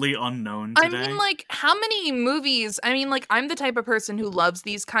completely unknown today. I mean, like, how many movies, I'm the type of person who loves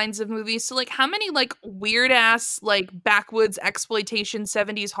these kinds of movies, so like how many like weird ass like backwoods exploitation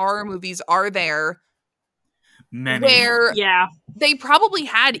 70s horror movies are there? Many. Where they probably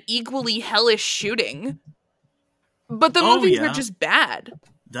had equally hellish shooting. But the movies are just bad.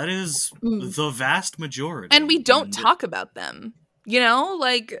 That is the vast majority. And we don't talk about them. You know?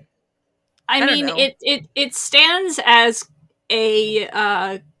 Like, I mean, it stands as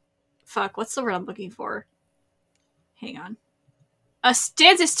a, what's the word I'm looking for? Hang on.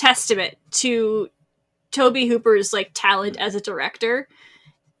 Stands as testament to Toby Hooper's, like, talent as a director.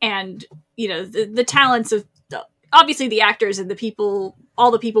 And, you know, the talents of, obviously the actors and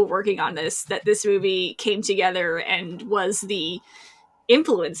all the people working on this movie came together and was the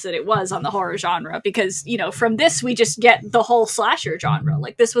influence that it was on the horror genre, because, you know, from this we just get the whole slasher genre.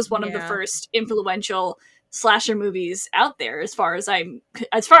 Like, this was one of the first influential slasher movies out there, as far as I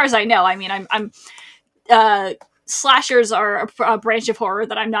know. I mean, I'm slashers are a branch of horror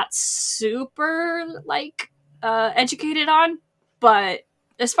that I'm not super, educated on, but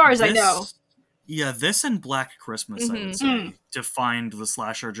as far as I know... Yeah, this and Black Christmas, I would say, defined the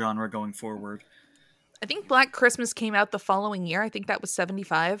slasher genre going forward. I think Black Christmas came out the following year. I think that was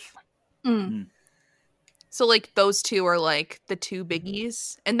 75. So, like, those two are, like, the two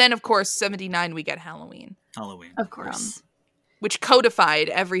biggies. And then, of course, 79, we get Halloween. Of course. Which codified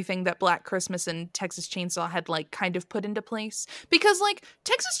everything that Black Christmas and Texas Chainsaw had, like, kind of put into place. Because, like,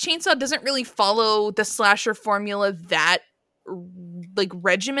 Texas Chainsaw doesn't really follow the slasher formula that, like,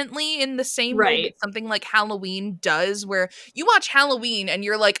 regimentally in the same way that something like Halloween does, where you watch Halloween and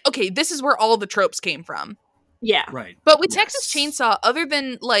you're like, okay, this is where all the tropes came from. Yeah. Right. But with Texas Chainsaw, other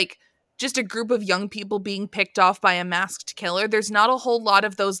than, like, just a group of young people being picked off by a masked killer, there's not a whole lot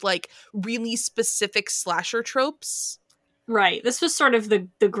of those, like, really specific slasher tropes. Right. This was sort of the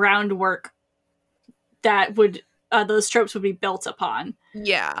groundwork that would those tropes would be built upon.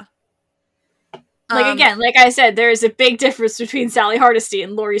 Yeah. Like, again, like I said, there is a big difference between Sally Hardesty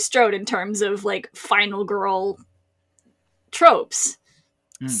and Laurie Strode in terms of, like, final girl tropes.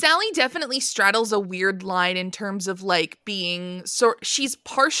 Sally definitely straddles a weird line in terms of, like, being she's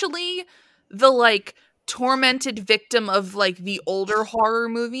partially the, like, tormented victim of, like, the older horror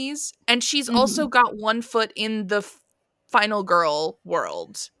movies, and she's also got one foot in the final girl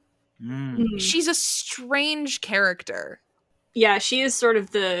world. She's a strange character. Yeah, she is sort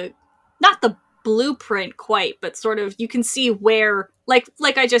of not the blueprint quite, but sort of, you can see where, like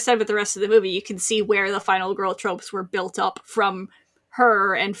I just said with the rest of the movie, you can see where the final girl tropes were built up from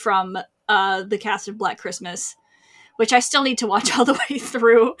her and from the cast of Black Christmas, which I still need to watch all the way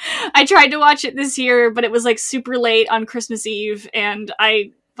through. I tried to watch it this year, but it was, like, super late on Christmas Eve, and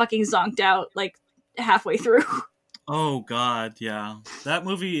I fucking zonked out, like, halfway through. Oh god, yeah. That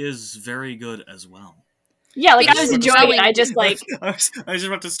movie is very good as well. Yeah, like, I was enjoying it. I just, like... I was just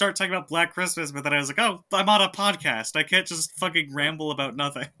about to start talking about Black Christmas, but then I was like, oh, I'm on a podcast. I can't just fucking ramble about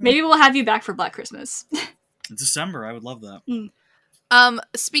nothing. Maybe we'll have you back for Black Christmas. December, I would love that.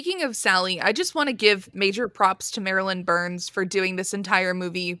 Speaking of Sally, I just want to give major props to Marilyn Burns for doing this entire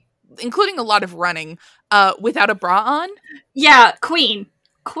movie, including a lot of running, without a bra on. Yeah, Queen.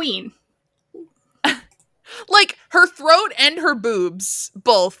 Like, her throat and her boobs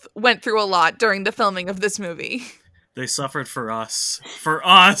both went through a lot during the filming of this movie. They suffered for us. For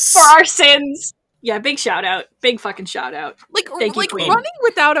us! For our sins! Yeah, big shout out. Big fucking shout out. Like Queen. Running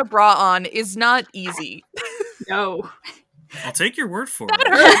without a bra on is not easy. No. I'll take your word for That it.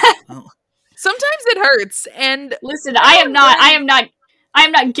 hurts. Oh. Sometimes it hurts, and... Listen, I am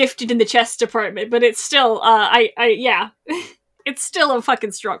not gifted in the chest department, but it's still, yeah. It's still a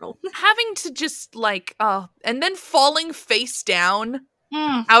fucking struggle. Having to just, like, and then falling face down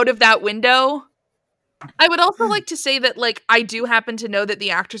out of that window. I would also like to say that, like, I do happen to know that the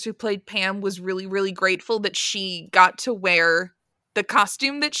actress who played Pam was really, really grateful that she got to wear the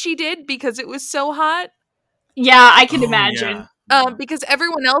costume that she did because it was so hot. Yeah, I can imagine. Yeah. Because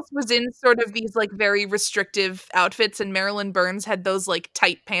everyone else was in sort of these, like, very restrictive outfits, and Marilyn Burns had those, like,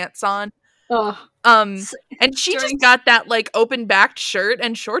 tight pants on. Oh. And she just got that, like, open-backed shirt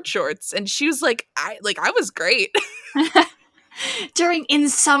and short shorts, and she was like, I was great. In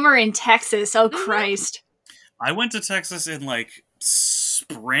summer in Texas, oh Christ. I went to Texas in, like,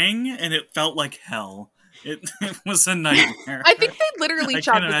 spring, and it felt like hell. It was a nightmare. I think they literally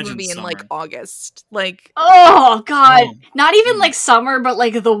shot this movie in, summer. like, August. Like, oh god. Not even, like, summer, but,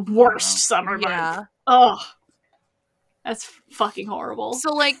 like, the worst summer month. Yeah. Oh. That's fucking horrible.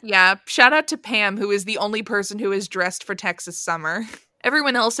 So, like, yeah, shout out to Pam, who is the only person who is dressed for Texas summer.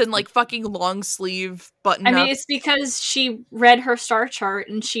 Everyone else in, like, fucking long sleeve button up. I mean, it's because she read her star chart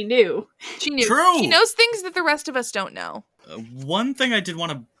and she knew. She knew. True. She knows things that the rest of us don't know. One thing I did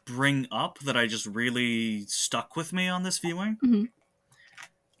want to bring up that I just really stuck with me on this viewing. Mm-hmm.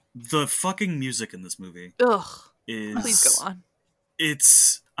 The fucking music in this movie. Ugh. Is, please go on.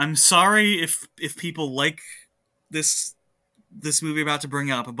 I'm sorry if people like this movie about to bring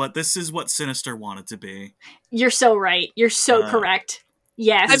up, but this is what Sinister wanted to be. You're so right. You're so correct.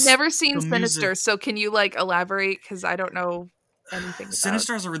 Yes. I've never seen Sinister, music... so can you, like, elaborate? Because I don't know anything about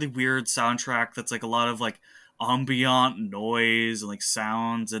Sinister has a really weird soundtrack that's, like, a lot of, like, ambient noise and, like,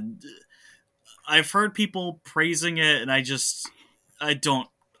 sounds, and I've heard people praising it, and I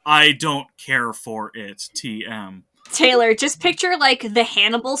don't care for it, TM. Taylor, just picture, like, the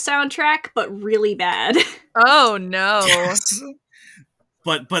Hannibal soundtrack, but really bad. Oh, no. Yes.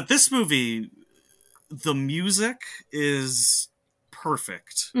 But this movie, the music is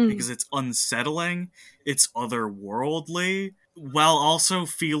perfect because it's unsettling, it's otherworldly, while also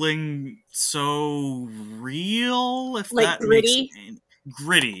feeling so real, if Like, that gritty? makes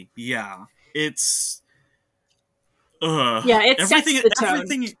gritty. Yeah, it's Yeah, it sets everything, the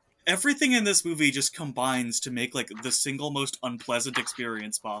tone. everything in this movie just combines to make like the single most unpleasant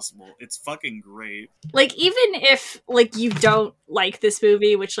experience possible. It's fucking great. Like, even if, like, you don't like this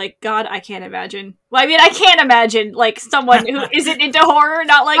movie, which, like, God, I can't imagine. Well, I mean, I can't imagine, like, someone who isn't into horror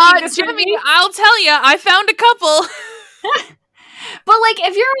not liking this Jimmy, movie. I'll tell you, I found a couple. But, like,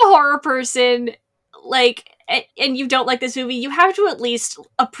 if you're a horror person, like, and you don't like this movie, you have to at least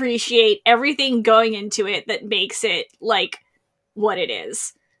appreciate everything going into it that makes it, like, what it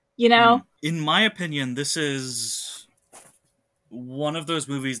is. You know? In my opinion, this is one of those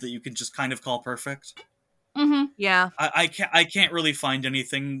movies that you can just kind of call perfect. Mm-hmm. Yeah. I can't really find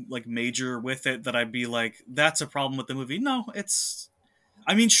anything like major with it that I'd be like, that's a problem with the movie. No, it's,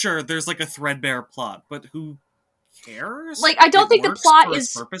 I mean, sure, there's like a threadbare plot, but who cares? Like, I don't think the plot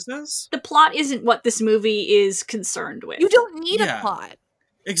is purposes. The plot isn't what this movie is concerned with. You don't need a plot.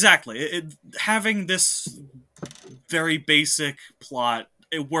 Exactly. Having this very basic plot,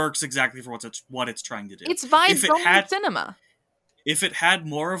 it works exactly for what it's trying to do. It's vibes only cinema. If it had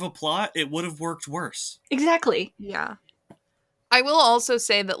more of a plot, it would have worked worse. Exactly. Yeah. I will also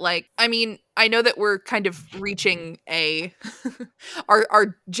say that, like, I mean, I know that we're kind of reaching a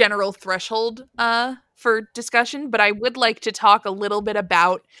our general threshold for discussion, but I would like to talk a little bit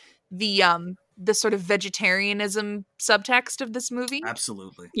about the sort of vegetarianism subtext of this movie.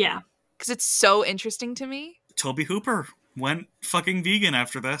 Absolutely. Yeah. Because it's so interesting to me. Toby Hooper went fucking vegan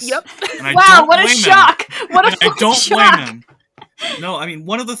after this. Yep. And wow, what a shock! What a fucking shock! I don't blame him. No, I mean,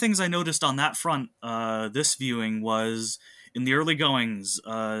 one of the things I noticed on that front, this viewing, was in the early goings,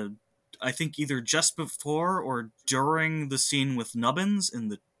 I think either just before or during the scene with Nubbins in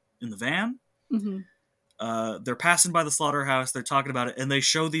the van, they're passing by the slaughterhouse, they're talking about it, and they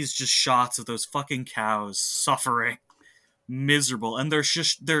show these just shots of those fucking cows suffering, miserable, and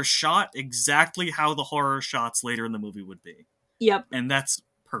they're shot exactly how the horror shots later in the movie would be. Yep. And that's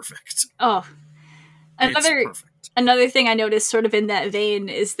perfect. Oh. Another thing I noticed sort of in that vein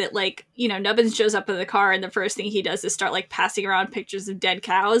is that, like, you know, Nubbins shows up in the car and the first thing he does is start, like, passing around pictures of dead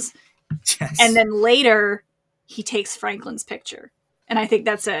cows. Yes. And then later, he takes Franklin's picture. And I think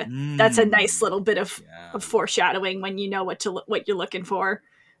that's a nice little bit of foreshadowing when you know what you're looking for.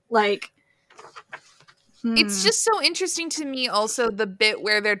 Like, it's just so interesting to me also the bit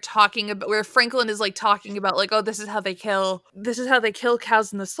where they're talking about, where Franklin is like talking about like, oh, this is how they kill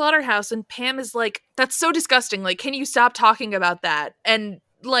cows in the slaughterhouse, and Pam is like, that's so disgusting, like, can you stop talking about that? And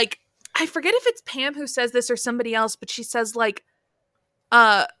like, I forget if it's Pam who says this or somebody else, but she says like,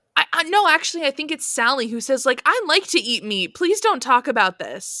 no, actually I think it's Sally who says like, I like to eat meat, please don't talk about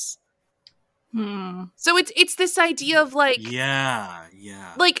this. So it's this idea of like,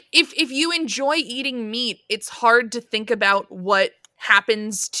 like if you enjoy eating meat, it's hard to think about what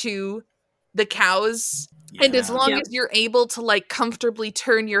happens to the cows. And as long as you're able to like comfortably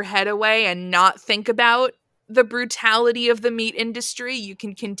turn your head away and not think about the brutality of the meat industry, you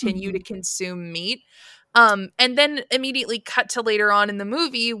can continue to consume meat. And then immediately cut to later on in the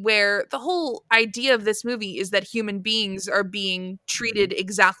movie where the whole idea of this movie is that human beings are being treated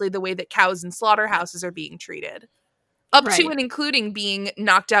exactly the way that cows in slaughterhouses are being treated. Up to and including being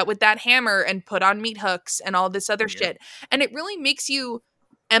knocked out with that hammer and put on meat hooks and all this other shit. And it really makes you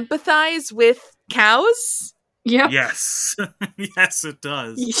empathize with cows. Yeah. Yes. Yes, it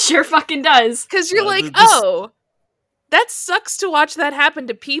does. It sure fucking does. Because you're like, oh, that sucks to watch that happen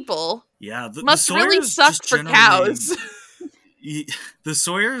to people. Yeah, must really suck for cows. The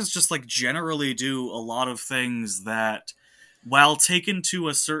Sawyers just like generally do a lot of things that, while taken to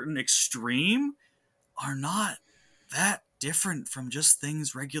a certain extreme, are not that different from just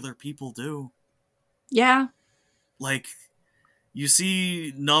things regular people do. Yeah. Like, you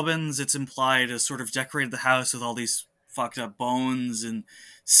see Nubbins, it's implied, has sort of decorated the house with all these fucked up bones and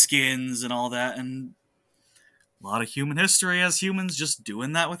skins and all that, and a lot of human history as humans just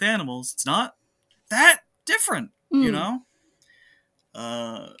doing that with animals. It's not that different, you know?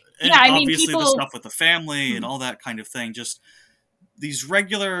 And I mean, obviously the stuff with the family and all that kind of thing, just these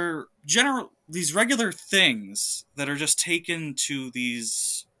regular things that are just taken to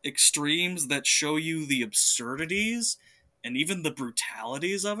these extremes that show you the absurdities and even the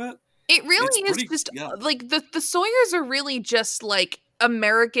brutalities of it. It really is just like the Sawyers are really just like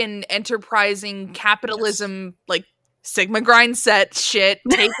American enterprising capitalism, like Sigma grind set shit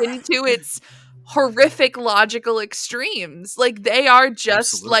taken to its horrific logical extremes. Like, they are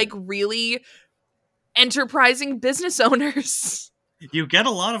just like really enterprising business owners. You get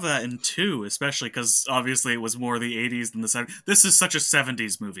a lot of that in 2, especially because obviously it was more the 80s than the 70s. This is such a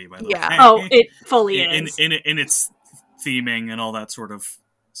 70s movie, by the way. Oh, it fully is. In its theming and all that sort of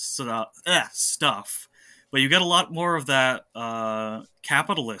stuff. But you get a lot more of that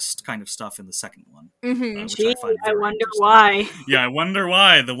capitalist kind of stuff in the second one. Mm-hmm. Which Gee, I find I very wonder interesting. why. Yeah, I wonder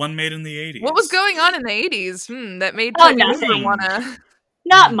why. The one made in the 80s. What was going on in the 80s? That made nothing. wanna...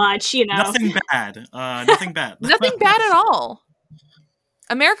 Not much, you know. Nothing bad. Nothing bad. Nothing bad at all.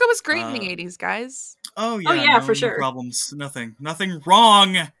 America was great in the 80s, guys. Oh yeah, for sure. No problems. Nothing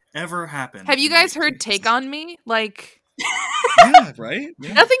wrong ever happened. Have you guys heard Take On Me? Like... Yeah, right?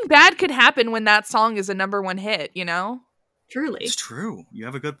 Yeah. Nothing bad could happen when that song is a #1 hit, you know? Truly. It's true. You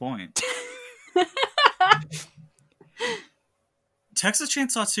have a good point. Texas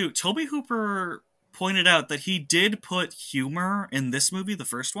Chainsaw 2, Tobe Hooper pointed out that he did put humor in this movie, the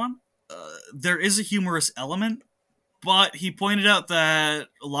first one. There is a humorous element, but he pointed out that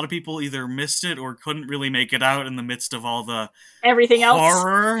a lot of people either missed it or couldn't really make it out in the midst of all the everything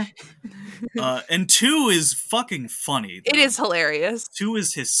horror. And 2 is fucking funny, though. It is hilarious. 2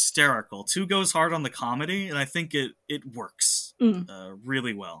 is hysterical. 2 goes hard on the comedy, and I think it works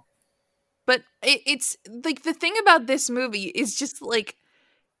really well. But it's like the thing about this movie is just like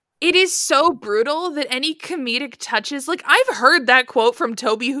it is so brutal that any comedic touches, like I've heard that quote from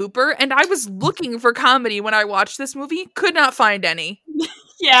Tobe Hooper, and I was looking for comedy when I watched this movie, could not find any.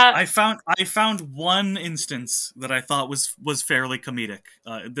 Yeah, I found one instance that I thought was fairly comedic.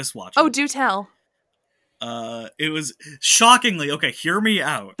 This watch. Oh, do tell. It was shockingly okay. Hear me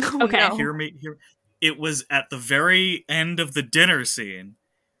out. Okay, no. Hear. It was at the very end of the dinner scene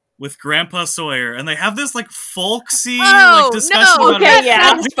with Grandpa Sawyer, and they have this like folksy discussion no, about okay,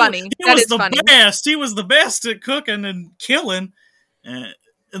 that how is funny. He That was is the funny. best. He was the best at cooking and killing.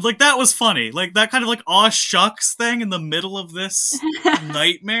 Like that was funny. Like that kind of like aw shucks thing in the middle of this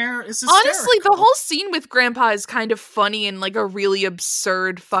nightmare is hysterical. Honestly, the whole scene with Grandpa is kind of funny in like a really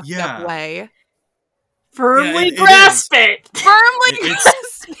absurd, fucked up way. firmly grasp it. Firmly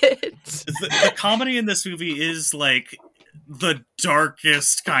grasp it. The comedy in this movie is like the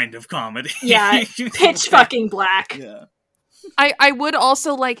darkest kind of comedy. Yeah, pitch fucking black. Yeah. I would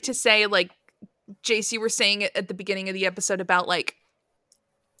also like to say, like, Jace, you were saying it at the beginning of the episode about like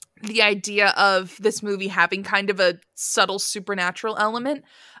the idea of this movie having kind of a subtle supernatural element.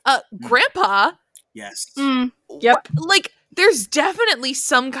 Grandpa. Yes. Yep. Like, there's definitely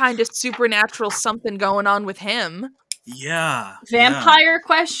some kind of supernatural something going on with him. Yeah. Vampire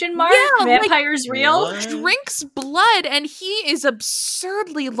question mark? Yeah, Vampires like, real? What? Drinks blood, and he is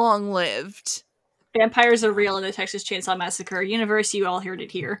absurdly long-lived. Vampires are real in the Texas Chainsaw Massacre universe. You all heard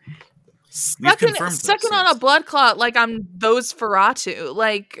it here. Sucking on a blood clot like I'm those Ferratu.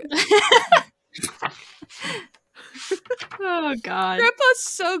 Like, Oh god. Grandpa's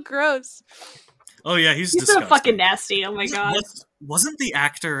so gross. Oh yeah, he's so disgusting. fucking nasty. Oh my god. Wasn't the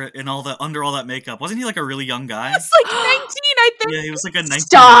actor in under all that makeup? Wasn't he like a really young guy? He's like 19, I think. Yeah, he was like a 19.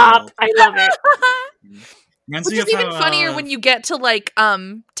 Stop! I love it. Which is even funnier when you get to like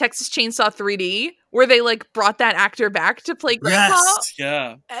Texas Chainsaw 3D, where they like brought that actor back to play Grandpa. Yes,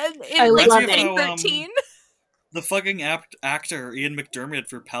 yeah. I In like love it. 2013. The fucking actor Ian McDermott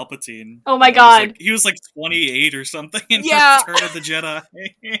for Palpatine. Oh my god. He was like 28 or something in Yeah. Return of the Jedi.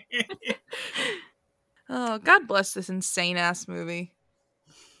 Oh, God bless this insane ass movie.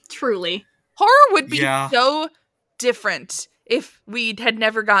 Truly. Horror would be Yeah. so different if we had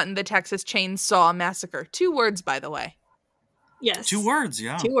never gotten the Texas Chainsaw Massacre. 2 words, by the way. Yes. 2 words,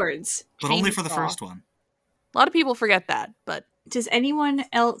 yeah. 2 words. But only for the Chainsaw. first one. A lot of people forget that, but Does anyone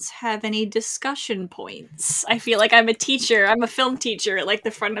else have any discussion points? I feel like I'm a teacher. I'm a film teacher at like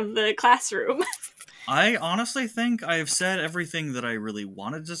the front of the classroom. I honestly think I have said everything that I really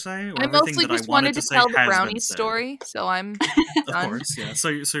wanted to say. Or I everything mostly that just I wanted wanted to say tell the has been brownie said. story, so I'm Of done. course, yeah. So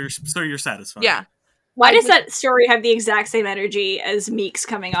you're satisfied. Yeah. Why does that story have the exact same energy as Meeks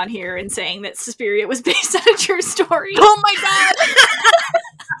coming on here and saying that Suspiria was based on a true story? Oh my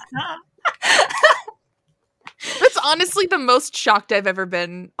god! That's honestly the most shocked I've ever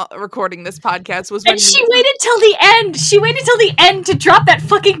been recording this podcast was when And she waited till the end. She waited till the end to drop that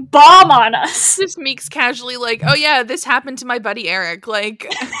fucking bomb on us. just Meeks casually like, oh yeah, this happened to my buddy Eric. Like,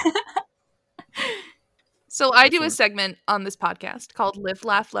 so I do a segment on this podcast called Live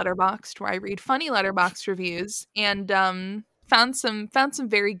Laugh Letterboxd, where I read funny Letterboxd reviews and found some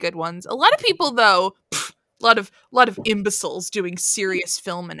very good ones. A lot of people though, a lot of imbeciles doing serious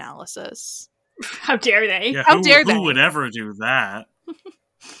film analysis. How dare they? Yeah, How dare they? Who would ever do that?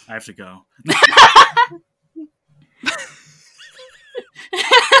 I have to go.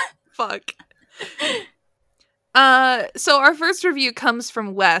 Fuck. So our first review comes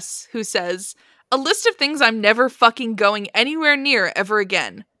from Wes, who says, a list of things I'm never fucking going anywhere near ever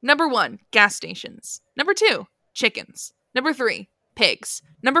again. Number 1, gas stations. Number 2, chickens. Number 3, pigs.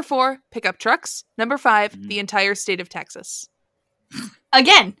 Number 4, pickup trucks. Number 5, the entire state of Texas.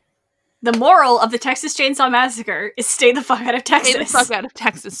 Again, the moral of the Texas Chainsaw Massacre is stay the fuck out of Texas. Stay the fuck out of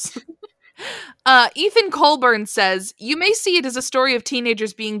Texas. Ethan Colburn says, you may see it as a story of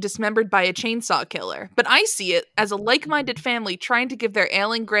teenagers being dismembered by a chainsaw killer, but I see it as a like-minded family trying to give their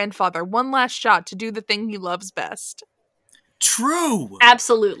ailing grandfather one last shot to do the thing he loves best. True.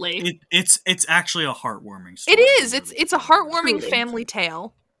 Absolutely. It's actually a heartwarming story. It is. It's a heartwarming Truly. family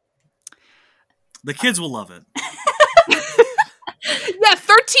tale. The kids will love it. Yeah,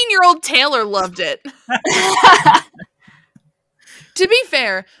 13-year-old Taylor loved it. To be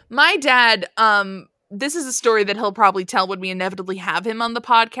fair, my dad, this is a story that he'll probably tell when we inevitably have him on the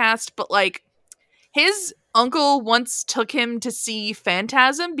podcast, but like, his uncle once took him to see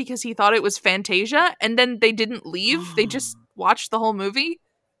Phantasm because he thought it was Fantasia, and then they didn't leave. They just watched the whole movie.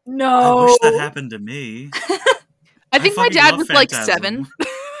 No. I wish that happened to me. I think my fucking dad love was like Phantasm.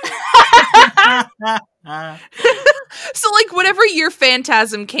 7. So like, whatever year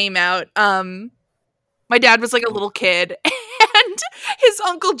Phantasm came out, my dad was like a little kid, and his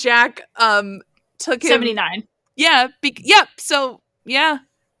uncle Jack took him 79. Yeah, so yeah.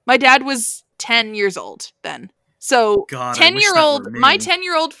 My dad was 10 years old then. So God, I wish that 10-year-old were me. my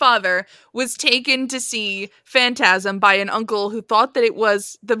 10-year-old father was taken to see Phantasm by an uncle who thought that it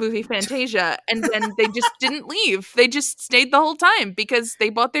was the movie Fantasia, and then they just didn't leave. They just stayed the whole time because they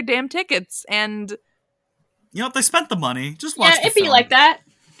bought their damn tickets, and You know what? They spent the money. Just watch Yeah, the it'd be film. like that.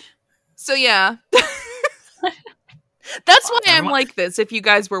 so yeah. That's why I'm Everyone- like this, if you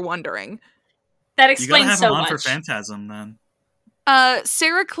guys were wondering. That You gotta explains have so him on much. for Phantasm, then.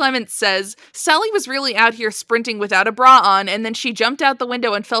 Sarah Clements says, Sally was really out here sprinting without a bra on, and then she jumped out the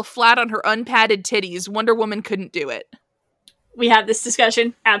window and fell flat on her unpadded titties. Wonder Woman couldn't do it. We had this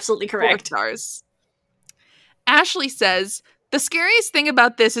discussion. Absolutely 4 correct. stars. Ashley says, the scariest thing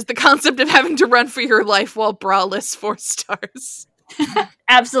about this is the concept of having to run for your life while braless. 4 stars.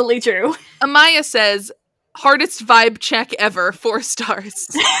 Absolutely true. Amaya says, hardest vibe check ever. 4 stars.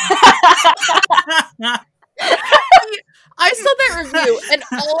 I saw that review, and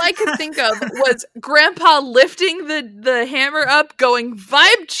all I could think of was Grandpa lifting the hammer up, going,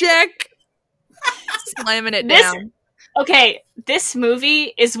 vibe check, slamming it down. Okay, this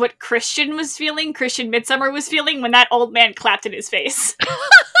movie is what Christian Midsommar was feeling when that old man clapped in his face.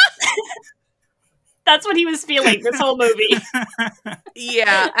 That's what he was feeling this whole movie.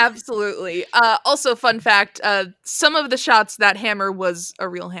 Yeah, absolutely. Also, fun fact, some of the shots, that hammer was a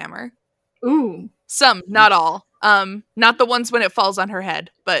real hammer. Ooh. Some, not all. Not the ones when it falls on her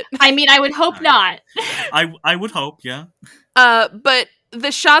head, but I mean, I would hope not. I would hope, yeah. but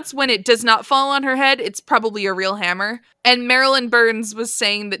the shots when it does not fall on her head, it's probably a real hammer. And Marilyn Burns was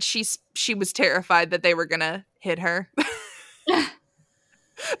saying that she was terrified that they were gonna hit her.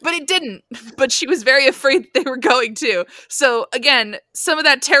 But it didn't. But she was very afraid they were going to. So again, some of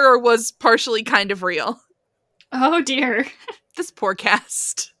that terror was partially kind of real. Oh dear. This poor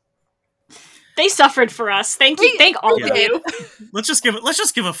cast. They suffered for us. Thank all Yeah. of you. Let's just give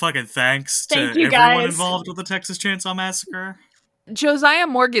a fucking thanks to Thank you, everyone guys. involved with the Texas Chainsaw Massacre. Josiah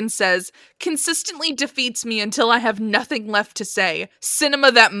Morgan says, consistently defeats me until I have nothing left to say.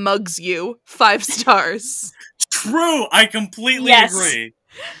 Cinema that mugs you. 5 stars. True, I completely Yes. agree.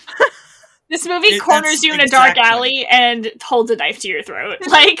 This movie corners you in a dark alley and holds a knife to your throat.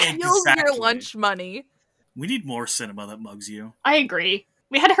 Like, Steals your Exactly. lunch money. We need more cinema that mugs you. I agree.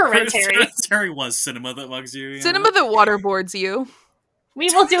 We had Hereditary. Hereditary was cinema that mugs you. You Cinema know? that waterboards you. We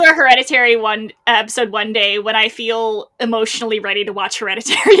will do a Hereditary episode one day when I feel emotionally ready to watch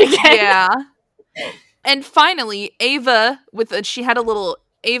Hereditary again. Yeah. And finally, Ava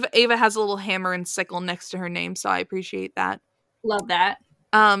Ava has a little hammer and sickle next to her name, so I appreciate that. Love that.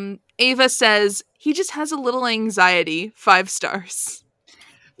 Ava says, he just has a little anxiety. 5 stars.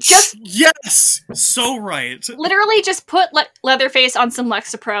 Yes, so right. Literally just put Leatherface on some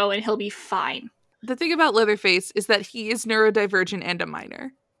Lexapro and he'll be fine. The thing about Leatherface is that he is neurodivergent and a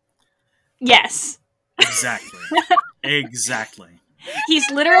minor. Yes. Exactly. Exactly.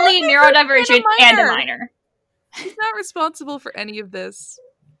 He's literally neurodivergent and a minor. He's not responsible for any of this.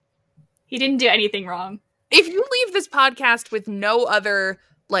 He didn't do anything wrong. If you leave this podcast with no other,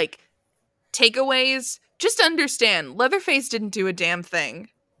 takeaways, just understand, Leatherface didn't do a damn thing.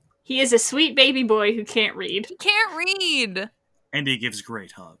 He is a sweet baby boy who can't read. He can't read. And he gives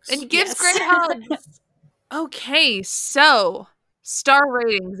great hugs. And he gives Yes. great hugs. Okay, so, star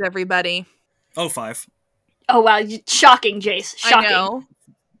ratings, everybody. Oh, 5. Oh wow, shocking, Jace. Shocking. I know.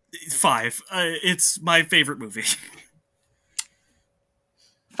 5. It's my favorite movie.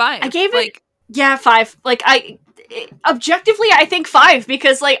 5. I gave like, it 5. Like objectively, I think 5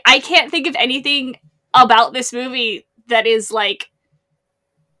 because like I can't think of anything about this movie that is like.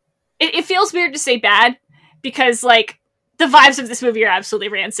 It feels weird to say bad because like the vibes of this movie are absolutely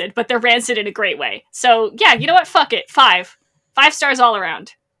rancid, but they're rancid in a great way. So yeah, you know what? Fuck it. 5 stars all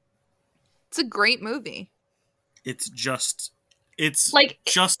around. It's a great movie. It's just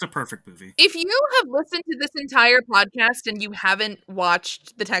a perfect movie. If you have listened to this entire podcast and you haven't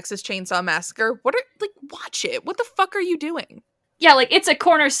watched the Texas Chainsaw Massacre, watch it. What the fuck are you doing? Yeah, like it's a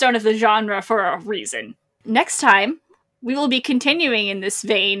cornerstone of the genre for a reason. Next time, we will be continuing in this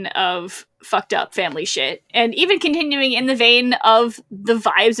vein of fucked up family shit, and even continuing in the vein of the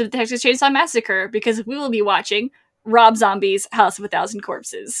vibes of the Texas Chainsaw Massacre, because we will be watching Rob Zombie's House of a Thousand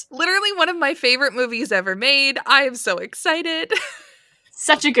Corpses. Literally one of my favorite movies ever made. I am so excited.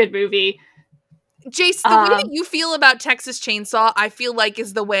 Such a good movie. Jace, the way that you feel about Texas Chainsaw, I feel like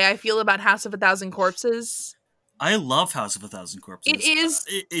is the way I feel about House of a Thousand Corpses. I love House of a Thousand Corpses. It is.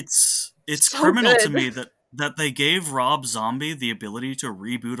 It's so criminal good to me that they gave Rob Zombie the ability to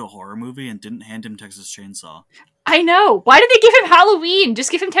reboot a horror movie and didn't hand him Texas Chainsaw. I know. Why did they give him Halloween?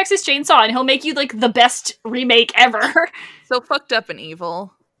 Just give him Texas Chainsaw and he'll make you like the best remake ever. So fucked up and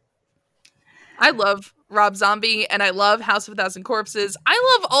evil. I love Rob Zombie and I love House of a Thousand Corpses.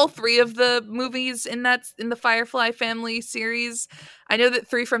 I love all 3 of the movies in the Firefly family series. I know that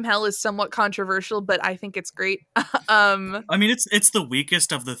 3 from Hell is somewhat controversial, but I think it's great. I mean, it's the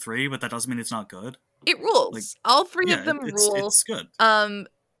weakest of the 3, but that doesn't mean it's not good. It rules. Like, all 3 of them rule. It's good.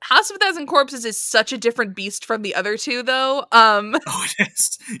 House of a Thousand Corpses is such a different beast from the other 2, though. Oh, it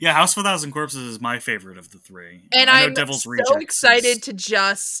is. Yeah, House of a Thousand Corpses is my favorite of the 3. And I'm Devil's so Rejects excited to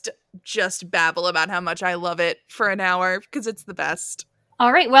just babble about how much I love it for an hour, because it's the best.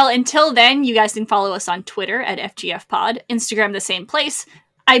 All right, well, until then, you guys can follow us on Twitter at FGFPod, Instagram the same place.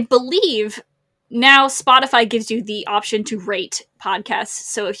 I believe now Spotify gives you the option to rate podcasts,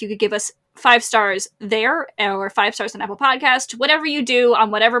 so if you could give us 5 stars there, or 5 stars on Apple Podcast, whatever you do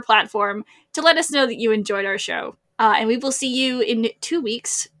on whatever platform, to let us know that you enjoyed our show. And we will see you in 2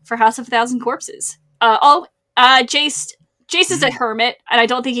 weeks for House of a Thousand Corpses. Jace is a hermit, and I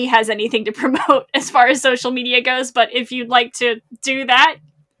don't think he has anything to promote as far as social media goes, but if you'd like to do that...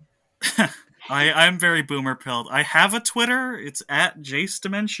 I'm very boomer pilled. I have a Twitter, it's at Jace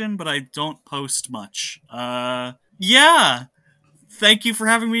Dimension, but I don't post much. Yeah! Thank you for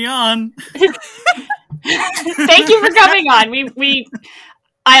having me on. Thank you for coming on.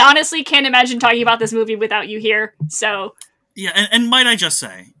 I honestly can't imagine talking about this movie without you here, so... Yeah, and might I just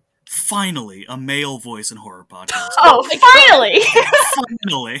say, finally, a male voice in horror podcast. Oh, finally!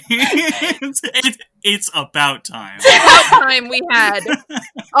 Finally! It's about time. It's about time we had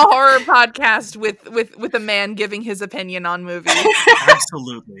a horror podcast with a man giving his opinion on movies.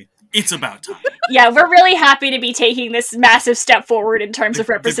 Absolutely. It's about time. Yeah, we're really happy to be taking this massive step forward in terms of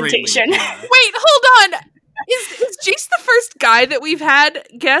representation. Wait, hold on! Is Jace the first guy that we've had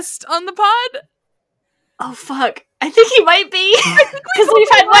guest on the pod? Oh, fuck. I think he might be. Because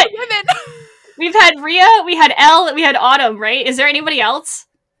we've had what? Women. We've had Rhea, we had Elle, we had Autumn, right? Is there anybody else?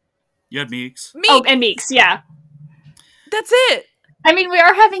 You had Meeks. Oh, and Meeks, yeah. That's it. I mean, we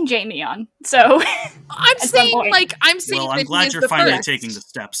are having Jamie on, so... I'm saying Well, I'm glad you're finally taking the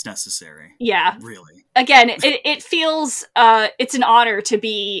steps necessary. Yeah. Really. Again, it feels, it's an honor to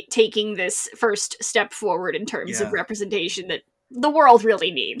be taking this first step forward in terms of representation that the world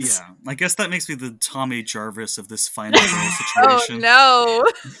really needs. Yeah, I guess that makes me the Tommy Jarvis of this final girl situation. Oh, no.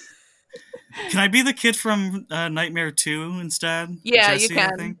 Can I be the kid from Nightmare 2 instead? Yeah, Jesse, you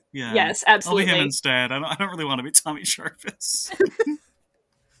can. I think? Yeah. Yes, absolutely. I'll be him instead. I don't really want to be Tommy Jarvis.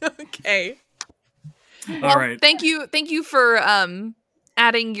 Okay. All right. Thank you for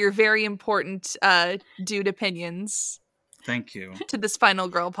adding your very important dude opinions. Thank you. To this Final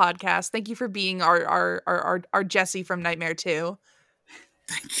Girl podcast. Thank you for being our Jesse from Nightmare 2.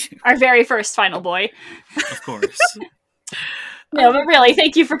 Thank you. Our very first final boy. Of course. No, but really,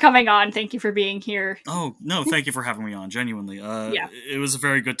 thank you for coming on. Thank you for being here. Oh, no, thank you for having me on, genuinely. It was a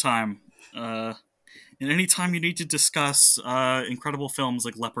very good time. And any time you need to discuss incredible films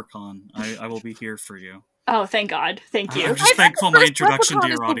like Leprechaun, I will be here for you. Oh, thank God. Thank you. I'm just thankful my introduction to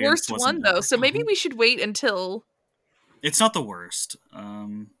your audience wasn't the worst one, though, so maybe we should wait until... It's not the worst.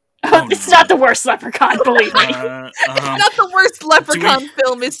 It's not the worst Leprechaun, believe me. It's not the worst Leprechaun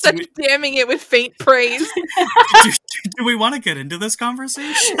film. Is such damning it with faint praise. Do we want to get into this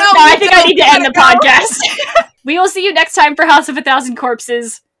conversation? No, I think I need to end the podcast. We will see you next time for House of a Thousand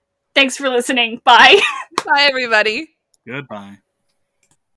Corpses. Thanks for listening. Bye. Bye, everybody. Goodbye.